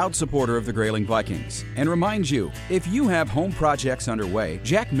 is a proud supporter of the Grayling Vikings and reminds you, if you have home projects underway,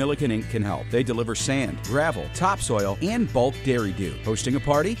 Jack Milliken Inc. can help. They deliver sand, gravel, topsoil, and bulk dairy dew. Hosting a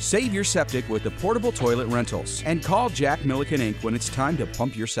party? Save your septic with the portable toilet rentals. And call Jack Milliken Inc. when it's time to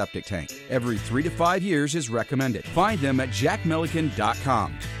pump your septic tank. Every 3 to 5 years is recommended. Find them at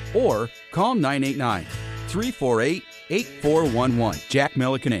jackmilliken.com or call 989-348-8411. Jack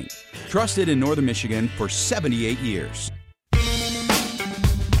Milliken Inc. Trusted in Northern Michigan for 78 years.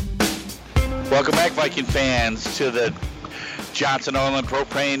 Welcome back, Viking fans, to the Johnson Oil and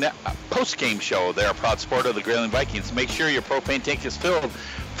Propane post-game show. They're a proud supporter of the Grayling Vikings. Make sure your propane tank is filled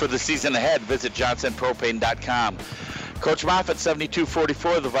for the season ahead. Visit johnsonpropane.com. Coach Moffitt,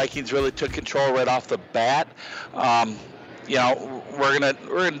 72-44. The Vikings really took control right off the bat. We're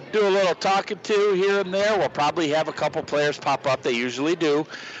gonna do a little talking to here and there. We'll probably have a couple players pop up. They usually do.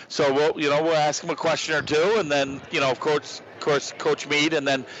 So we'll ask them a question or two, and then of course Coach Mead, and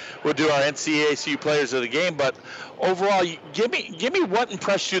then we'll do our NCACU players of the game. But overall, give me what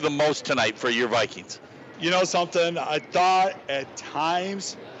impressed you the most tonight for your Vikings. You know something? I thought at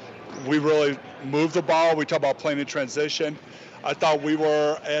times we really moved the ball. We talk about playing in transition. I thought we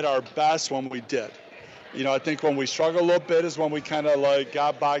were at our best when we did. I think when we struggled a little bit is when we kind of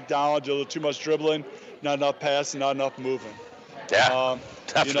got bogged down, did a little too much dribbling, not enough passing, not enough moving. Yeah,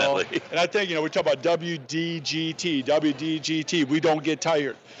 definitely. And I think, we talk about WDGT. We don't get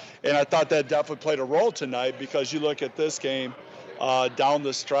tired. And I thought that definitely played a role tonight because you look at this game down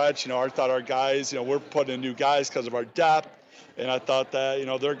the stretch, I thought our guys, we're putting in new guys because of our depth. And I thought that,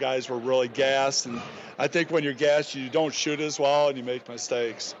 their guys were really gassed. And I think when you're gassed, you don't shoot as well and you make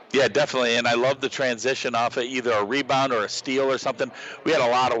mistakes. Yeah, definitely. And I love the transition off of either a rebound or a steal or something. We had a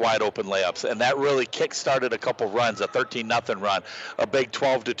lot of wide open layups, and that really kick-started a couple runs, a 13-0 run, a big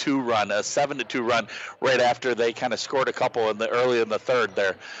 12-2 run, a 7-2 run right after they kind of scored a couple early in the third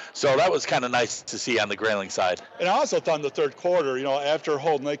there. So that was kind of nice to see on the Grayling side. And I also thought in the third quarter, after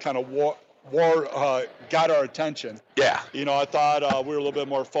Houghton Lake kind of got our attention. Yeah. I thought we were a little bit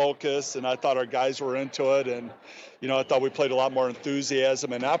more focused, and I thought our guys were into it, and I thought we played a lot more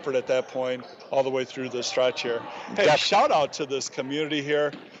enthusiasm and effort at that point all the way through the stretch here. Hey, shout out to this community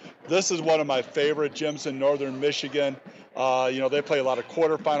here. This is one of my favorite gyms in Northern Michigan. They play a lot of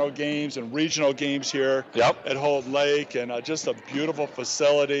quarterfinal games and regional games here at Houghton Lake, and just a beautiful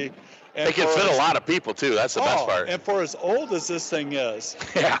facility. And they can fit a lot of people, too. That's the best part. And for as old as this thing is,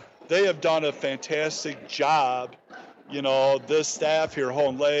 yeah, they have done a fantastic job. This staff here,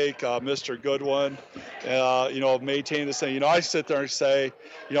 Houghton Lake, Mr. Goodwin, maintaining this thing. I sit there and say,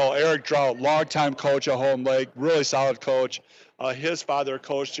 Eric Drought, longtime coach at Houghton Lake, really solid coach. His father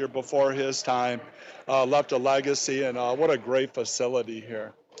coached here before his time, left a legacy, and what a great facility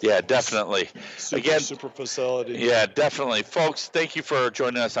here. Yeah, definitely. Super facility. Yeah, definitely. Folks, thank you for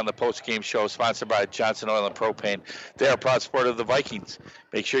joining us on the post-game show sponsored by Johnson Oil and Propane. They are a proud supporter of the Vikings.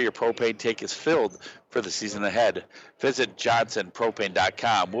 Make sure your propane tank is filled for the season ahead. Visit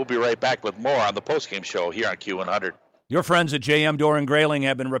johnsonpropane.com. We'll be right back with more on the post-game show here on Q100. Your friends at JM Door in Grayling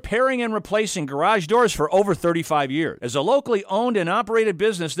have been repairing and replacing garage doors for over 35 years. As a locally owned and operated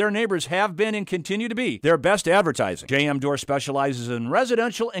business, their neighbors have been and continue to be their best advertising. JM Door specializes in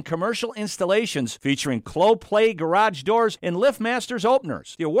residential and commercial installations featuring Clopay garage doors and LiftMasters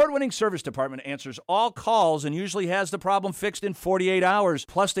openers. The award-winning service department answers all calls and usually has the problem fixed in 48 hours.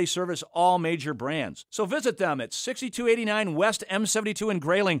 Plus, they service all major brands. So visit them at 6289 West M72 in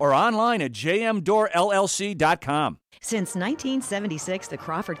Grayling or online at jmdoorllc.com. Since 1976, the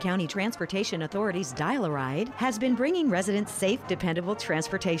Crawford County Transportation Authority's Dial-A-Ride has been bringing residents safe, dependable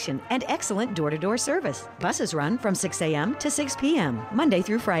transportation and excellent door-to-door service. Buses run from 6 a.m. to 6 p.m., Monday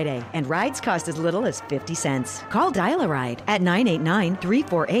through Friday, and rides cost as little as 50 cents. Call Dial-A-Ride at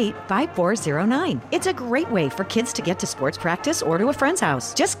 989-348-5409. It's a great way for kids to get to sports practice or to a friend's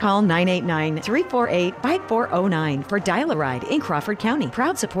house. Just call 989-348-5409 for Dial-A-Ride in Crawford County.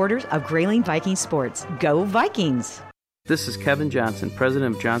 Proud supporters of Grayling Viking sports. Go Vikings! This is Kevin Johnson,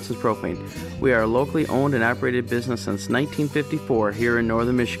 president of Johnson's Propane. We are a locally owned and operated business since 1954 here in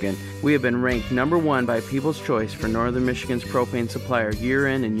Northern Michigan. We have been ranked number 1 by People's Choice for Northern Michigan's propane supplier year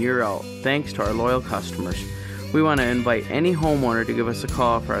in and year out, thanks to our loyal customers. We want to invite any homeowner to give us a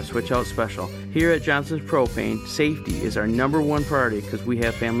call for our switch out special. Here at Johnson's Propane, safety is our number 1 priority because we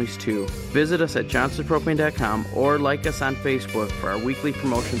have families too. Visit us at johnsonspropane.com or like us on Facebook for our weekly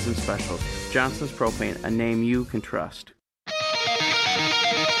promotions and specials. Johnson's Propane, a name you can trust.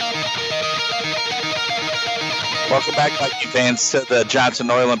 Welcome back, Viking fans, to the Johnson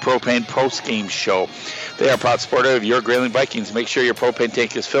Oil and Propane post-game show. They are a proud supporter of your Grayling Vikings. Make sure your propane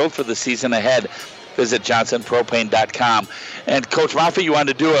tank is filled for the season ahead. Visit johnsonpropane.com. And Coach Moffitt, you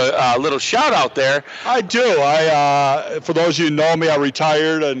wanted to do a little shout out there. I do. For those of you who know me, I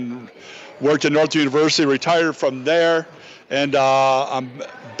retired and worked at North University, retired from there. And I'm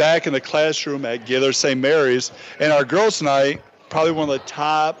back in the classroom at Gaylord St. Mary's. And our girls tonight, probably one of the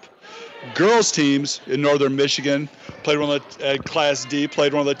top girls teams in Northern Michigan, played one of the Class D,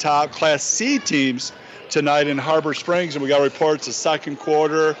 played one of the top Class C teams tonight in Harbor Springs, and we got reports the second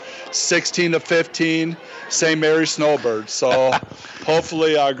quarter, 16-15, St. Mary's Snowbirds. So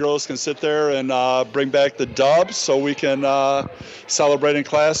hopefully our girls can sit there and bring back the dubs so we can celebrate in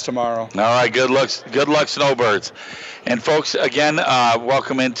class tomorrow. All right, good luck, Snowbirds. And folks, again,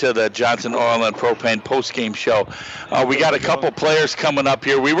 welcome into the Johnson Oil and Propane post-game show. We got a couple players coming up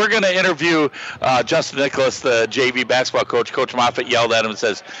here. We were going to interview Justin Nicholas, the JV basketball coach. Coach Moffitt yelled at him and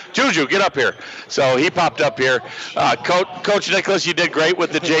says, "Juju, get up here." So he popped up here. Coach Nicholas, you did great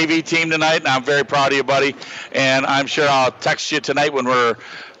with the JV team tonight, and I'm very proud of you, buddy. And I'm sure I'll text you tonight when we're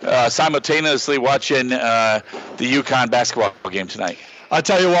simultaneously watching the UConn basketball game tonight. I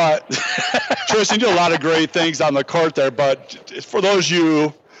tell you what, Tristan, you did a lot of great things on the court there, but for those of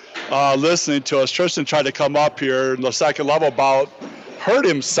you listening to us, Tristan tried to come up here in the second level, hurt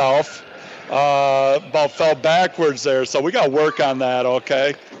himself, fell backwards there. So we got to work on that,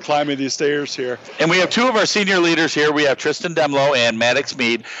 okay, climbing these stairs here. And we have two of our senior leaders here. We have Tristan Demlow and Madox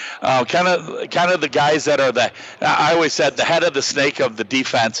Mead, kind of the guys that are I always said, the head of the snake of the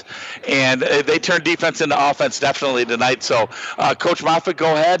defense. And they turned defense into offense definitely tonight. So, Coach Moffitt,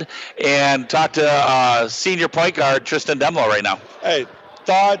 go ahead and talk to senior point guard Tristan Demlow right now. Hey,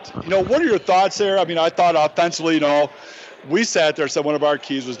 what are your thoughts there? I mean, I thought offensively, we sat there and said one of our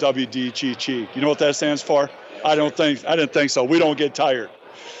keys was WDGG. You know what that stands for? I didn't think so. We don't get tired.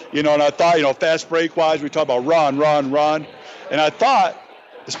 And I thought, fast break wise, we talk about run. And I thought,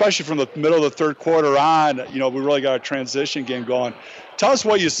 especially from the middle of the third quarter on, we really got a transition game going. Tell us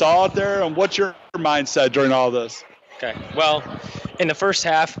what you saw out there and what's your mindset during all this. Okay. Well, in the first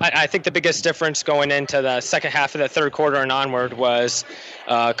half, I think the biggest difference going into the second half of the third quarter and onward was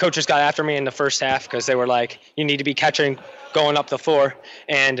coaches got after me in the first half because they were like, you need to be catching going up the floor.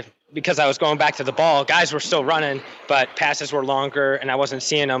 And because I was going back to the ball, guys were still running, but passes were longer, and I wasn't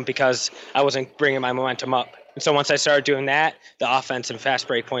seeing them because I wasn't bringing my momentum up. And so once I started doing that, the offense and fast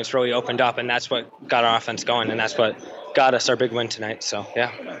break points really opened up, and that's what got our offense going, and that's what got us our big win tonight. So,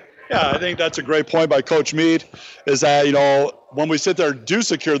 yeah. Yeah, I think that's a great point by Coach Mead, is that, when we sit there and do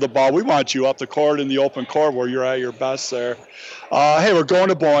secure the ball, we want you up the court in the open court where you're at your best there. Hey, we're going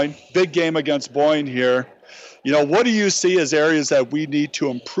to Boyne. Big game against Boyne here. What do you see as areas that we need to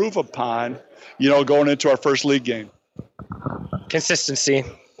improve upon, going into our first league game? Consistency.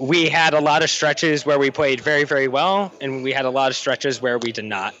 We had a lot of stretches where we played very, very well, and we had a lot of stretches where we did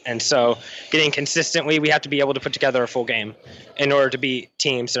not. And so getting consistently, we have to be able to put together a full game in order to beat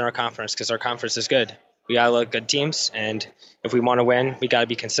teams in our conference, because our conference is good. We got to look good teams, and if we want to win, we got to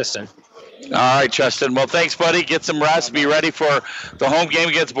be consistent. All right, Justin. Well, thanks, buddy. Get some rest. Be ready for the home game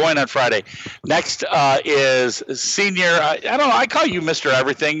against Boyne on Friday. Next is senior. I don't know. I call you Mr.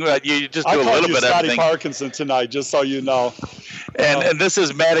 Everything. You just do a little bit of everything. Scotty Parkinson tonight, just so you know. And this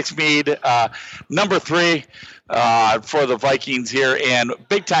is Madox Mead, number 3 for the Vikings here, and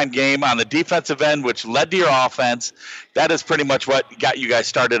big-time game on the defensive end, which led to your offense. That is pretty much what got you guys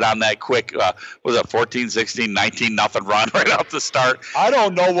started on that quick, was it 14, 16, 19, nothing run right off the start? I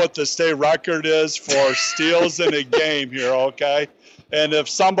don't know what the state record is for steals in a game here, okay? And if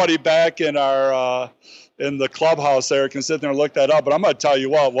somebody back in our in the clubhouse there can sit there and look that up, but I'm going to tell you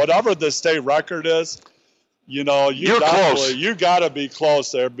what, whatever the state record is, you know, you got to be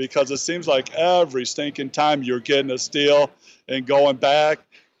close there, because it seems like every stinking time you're getting a steal and going back.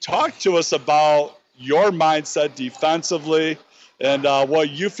 Talk to us about your mindset defensively and what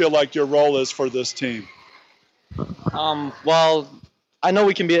you feel like your role is for this team. Well, I know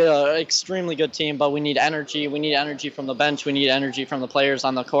we can be an extremely good team, but we need energy. We need energy from the bench. We need energy from the players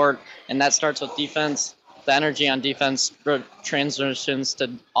on the court, and that starts with defense. The energy on defense transitions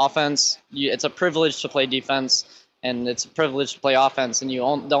to offense. It's a privilege to play defense, and it's a privilege to play offense. And the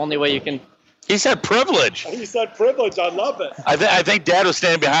only way you can. He said privilege. He said privilege. I love it. I think Dad was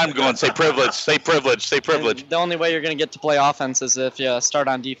standing behind him going, say privilege, say privilege, say privilege. And the only way you're going to get to play offense is if you start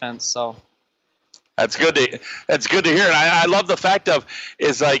on defense. So. That's good to hear. And I love the fact of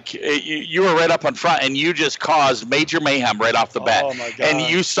is like you were right up in front and you just caused major mayhem right off the bat. Oh my God. And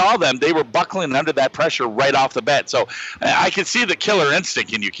you saw them; they were buckling under that pressure right off the bat. So I could see the killer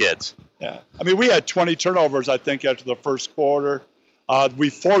instinct in you kids. Yeah, I mean we had 20 turnovers I think after the first quarter. We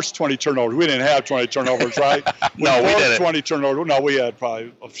forced 20 turnovers. We didn't have 20 turnovers, right? No, we didn't. 20 turnovers. No, we had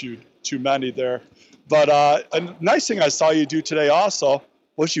probably a few too many there. But a nice thing I saw you do today also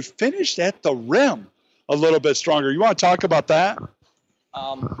was you finished at the rim a little bit stronger. You want to talk about that?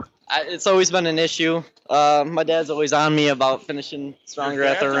 It's always been an issue. My dad's always on me about finishing stronger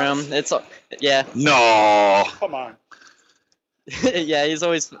at the rim. No. Come on. Yeah, he's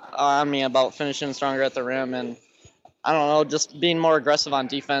always on me about finishing stronger at the rim, and I don't know, just being more aggressive on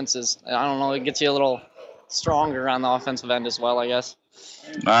defense it gets you a little stronger on the offensive end as well, I guess.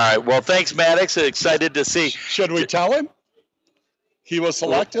 All right. Well, thanks, Madox. Excited to see. Should we tell him he was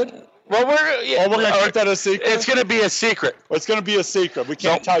selected? Well, we're going to keep that a secret? It's going to be a secret. It's going to be a secret. We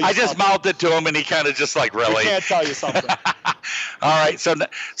can't tell you I just mouthed it to him, and he kind of just like, really? We can't tell you something. All right. So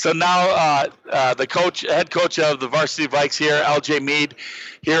now the head coach of the varsity Vikes here, LJ Mead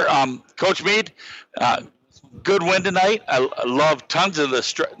here. Coach Mead, good win tonight. I love tons of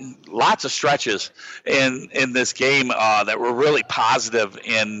lots of stretches in this game that were really positive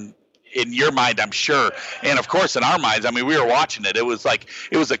in your mind, I'm sure, and of course in our minds. I mean, we were watching it. It was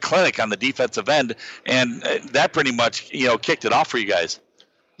a clinic on the defensive end, and that pretty much kicked it off for you guys.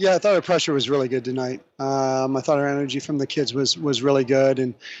 Yeah, I thought our pressure was really good tonight. I thought our energy from the kids was really good,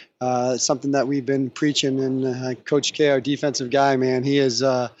 and it's something that we've been preaching. And Coach K, our defensive guy, man, he's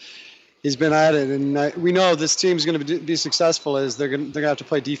been at it, and we know this team's going to be successful as they're going to have to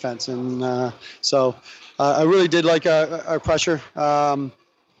play defense, and so I really did like our pressure.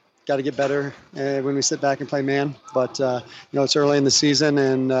 Got to get better when we sit back and play man, but it's early in the season,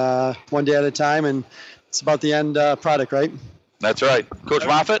 and one day at a time, and it's about the end product, right? That's right. Coach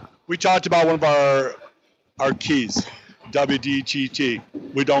Moffitt? We talked about one of our keys, WDGT.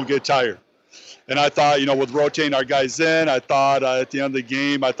 We don't get tired. And I thought, with rotating our guys in, I thought at the end of the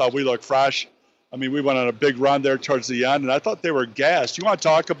game, I thought we looked fresh. I mean, we went on a big run there towards the end, and I thought they were gassed. You want to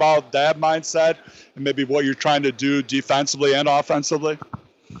talk about that mindset and maybe what you're trying to do defensively and offensively?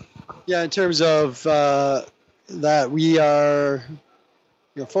 Yeah, in terms of that, we are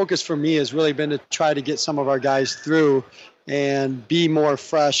focus for me has really been to try to get some of our guys through and be more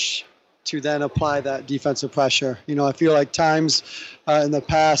fresh to then apply that defensive pressure. I feel like times in the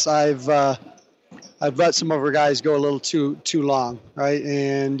past I've let some of our guys go a little too long, right?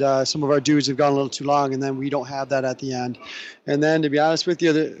 And some of our dudes have gone a little too long, and then we don't have that at the end. And then, to be honest with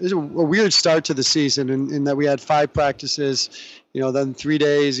you, there's a weird start to the season in that we had 5 practices, then 3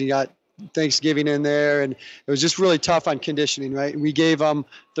 days, you got Thanksgiving in there, and it was just really tough on conditioning, right? We gave them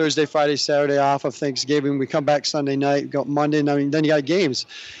Thursday, Friday, Saturday off of Thanksgiving. We come back Sunday night, go Monday, then you got games.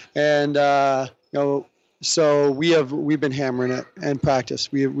 And, so we've been hammering it in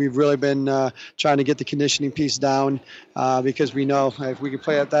practice. We've really been trying to get the conditioning piece down because we know if we can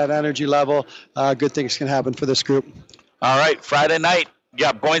play at that energy level, good things can happen for this group. All right, Friday night, you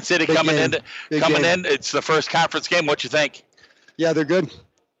got Boyne City coming in. It's the first conference game. What you think? Yeah, they're good.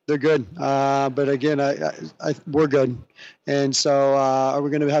 They're good. But again, we're good. And so are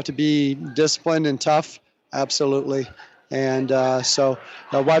we going to have to be disciplined and tough? Absolutely. And so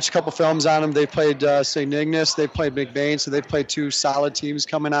I watched a couple films on them. They played St. Ignace. They played McBain. So they played two solid teams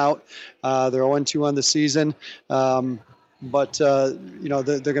coming out. They're 0-2 on the season. But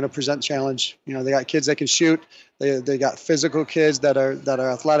they're going to present challenge. They got kids that can shoot. They got physical kids that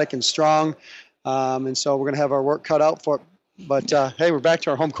are athletic and strong. And so we're going to have our work cut out for it. But, hey, we're back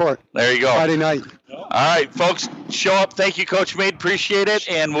to our home court. There you go. Friday night. All right, folks, show up. Thank you, Coach Mead. Appreciate it,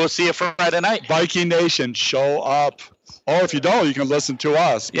 and we'll see you Friday night. Viking Nation, show up. Or if you don't, you can listen to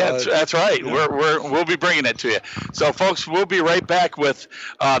us. Yeah, that's right. Yeah. We'll be bringing it to you. So, folks, we'll be right back with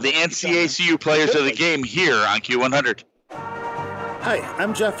the NCACU players of the game here on Q100. Hi,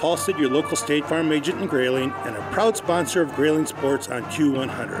 I'm Jeff Halstead, your local State Farm agent in Grayling, and a proud sponsor of Grayling Sports on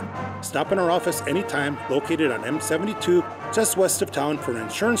Q100. Stop in our office anytime, located on M72, just west of town, for an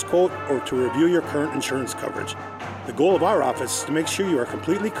insurance quote or to review your current insurance coverage. The goal of our office is to make sure you are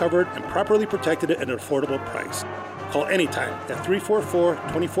completely covered and properly protected at an affordable price. Call anytime at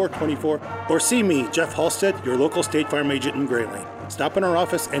 344-2424 or see me, Jeff Halstead, your local State Farm agent in Grayling. Stop in our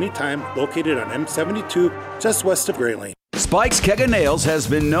office anytime, located on M72, just west of Grayling. Spike's Keg of Nails has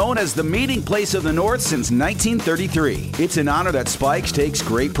been known as the meeting place of the North since 1933. It's an honor that Spike's takes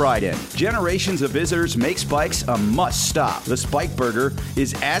great pride in. Generations of visitors make Spike's a must-stop. The Spike Burger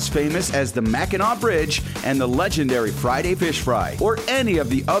is as famous as the Mackinac Bridge, and the legendary Friday Fish Fry, or any of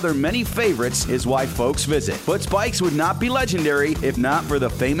the other many favorites, is why folks visit. But Spike's would not be legendary if not for the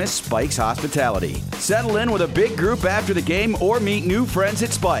famous Spike's hospitality. Settle in with a big group after the game or meet new friends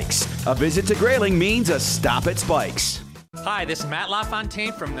at Spike's. A visit to Grayling means a stop at Spike's. Hi, this is Matt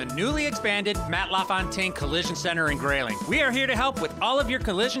LaFontaine from the newly expanded Matt LaFontaine Collision Center in Grayling. We are here to help with all of your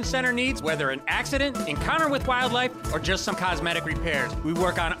collision center needs, whether an accident, encounter with wildlife, or just some cosmetic repairs. We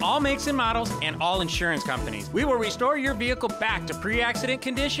work on all makes and models and all insurance companies. We will restore your vehicle back to pre-accident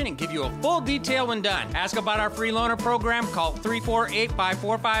condition and give you a full detail when done. Ask about our free loaner program, call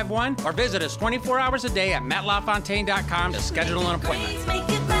 348-5451, or visit us 24 hours a day at mattlafontaine.com to schedule an appointment. Make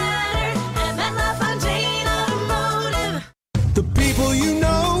it better at Matt LaFontaine Automotive. The people you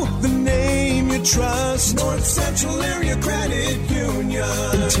know, the name you trust. North Central Area Credit Union.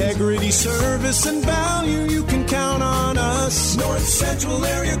 Integrity, service, and value, you can count on us. North Central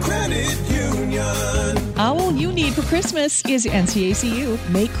Area Credit Union. All you need for Christmas is NCACU.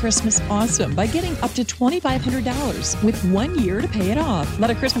 Make Christmas awesome by getting up to $2,500 with 1 year to pay it off. Let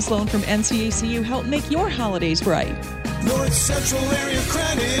a Christmas loan from NCACU help make your holidays bright. North Central Area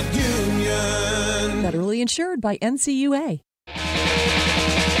Credit Union. Federally insured by NCUA.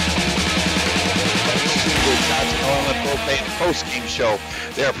 Propane post-game show.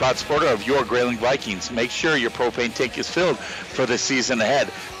 They're a proud supporter of your Grayling Vikings. Make sure your propane tank is filled for the season ahead.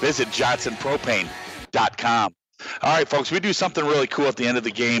 Visit johnsonpropane.com. All right, folks, we do something really cool at the end of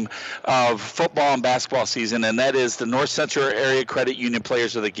the game of football and basketball season, and that is the North Central Area Credit Union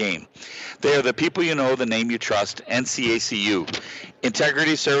players of the game. They are the people you know, the name you trust, NCACU.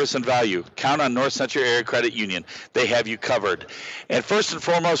 Integrity, service, and value. Count on North Central Area Credit Union. They have you covered. And first and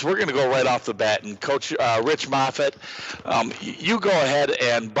foremost, we're going to go right off the bat. And Coach Rich Moffitt, you go ahead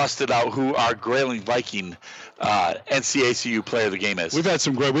and bust it out who our Grayling Viking NCACU player of the game is. We had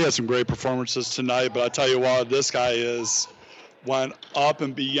some great performances tonight, but I tell you what, this guy went up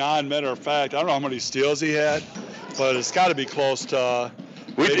and beyond. Matter of fact, I don't know how many steals he had, but it's got to be close to.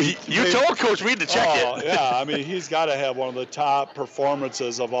 You told Coach Mead to check it. Yeah, I mean, he's got to have one of the top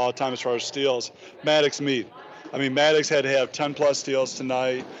performances of all time as far as steals. Madox Mead. I mean, Madox had to have 10-plus steals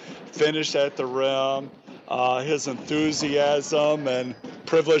tonight, finished at the rim. His enthusiasm and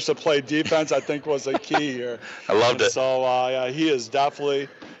privilege to play defense, I think, was a key here. I loved it. So, he is definitely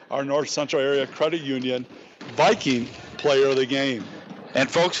our North Central Area Credit Union Viking player of the game. And,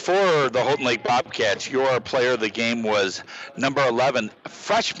 folks, for the Houghton Lake Bobcats, your player of the game was number 11,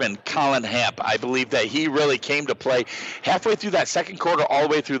 freshman Colin Hamp. I believe that he really came to play halfway through that second quarter all the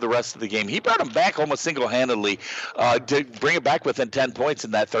way through the rest of the game. He brought him back almost single-handedly to bring it back within 10 points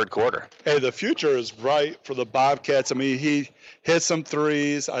in that third quarter. Hey, the future is bright for the Bobcats. I mean, he hit some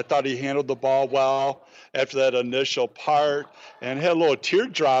threes. I thought he handled the ball well after that initial part and had a little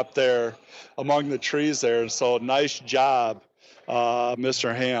teardrop there among the trees there. So, nice job.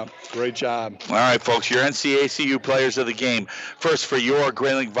 Mr. Hamp, great job. All right, folks, your NCACU players of the game. First, for your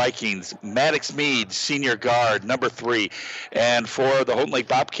Grayling Vikings, Madox Mead, senior guard, number 3. And for the Houghton Lake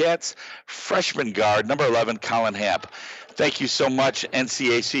Bobcats, freshman guard, number 11, Colin Hamp. Thank you so much,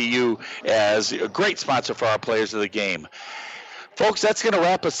 NCACU, as a great sponsor for our players of the game. Folks, that's going to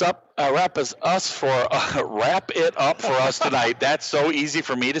wrap us up wrap it up for us tonight. That's so easy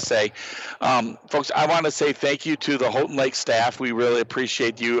for me to say. Folks, I want to say thank you to the Houghton Lake staff. We really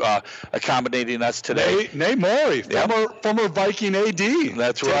appreciate you accommodating us today. Nate Morey, former Viking AD.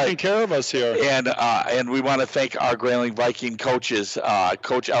 That's right. Taking care of us here. And we want to thank our Grayling Viking coaches,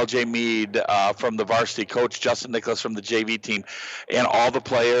 Coach LJ Mead from the varsity, Coach Justin Nicholas from the JV team, and all the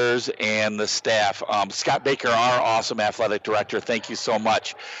players and the staff. Scott Baker, our awesome athletic director, thank you so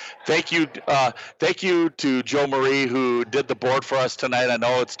much. Thank you to Joe Marie, who did the board for us tonight. I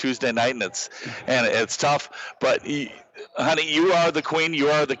know it's Tuesday night and it's tough, but honey, you are the queen, you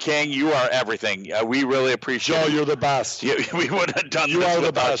are the king, you are everything. We really appreciate it. Joe, you're the best. We wouldn't have done this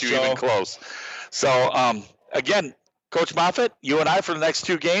without you even close. So again, Coach Moffitt, you and I for the next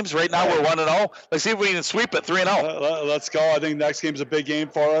 2 games. Right now we're 1-0. Let's see if we can sweep it 3-0. Let's go. I think next game's a big game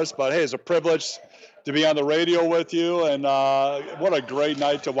for us. But hey, it's a privilege to be on the radio with you, and what a great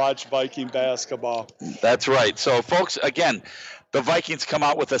night to watch Viking basketball. That's right. So, folks, again, the Vikings come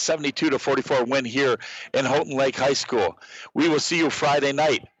out with a 72-44 win here in Houghton Lake High School. We will see you Friday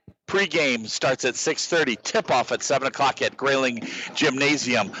night. Pre-game starts at 6:30. Tip-off at 7 o'clock at Grayling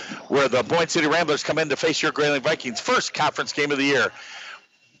Gymnasium, where the Boyne City Ramblers come in to face your Grayling Vikings. First conference game of the year.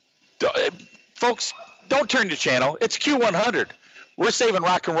 Folks, don't turn your channel. It's Q100. We're saving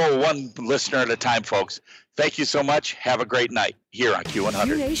rock and roll one listener at a time, folks. Thank you so much. Have a great night here on Q100.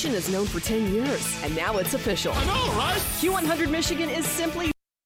 Q Nation is known for 10 years, and now it's official. I know, right? Q100 Michigan is simply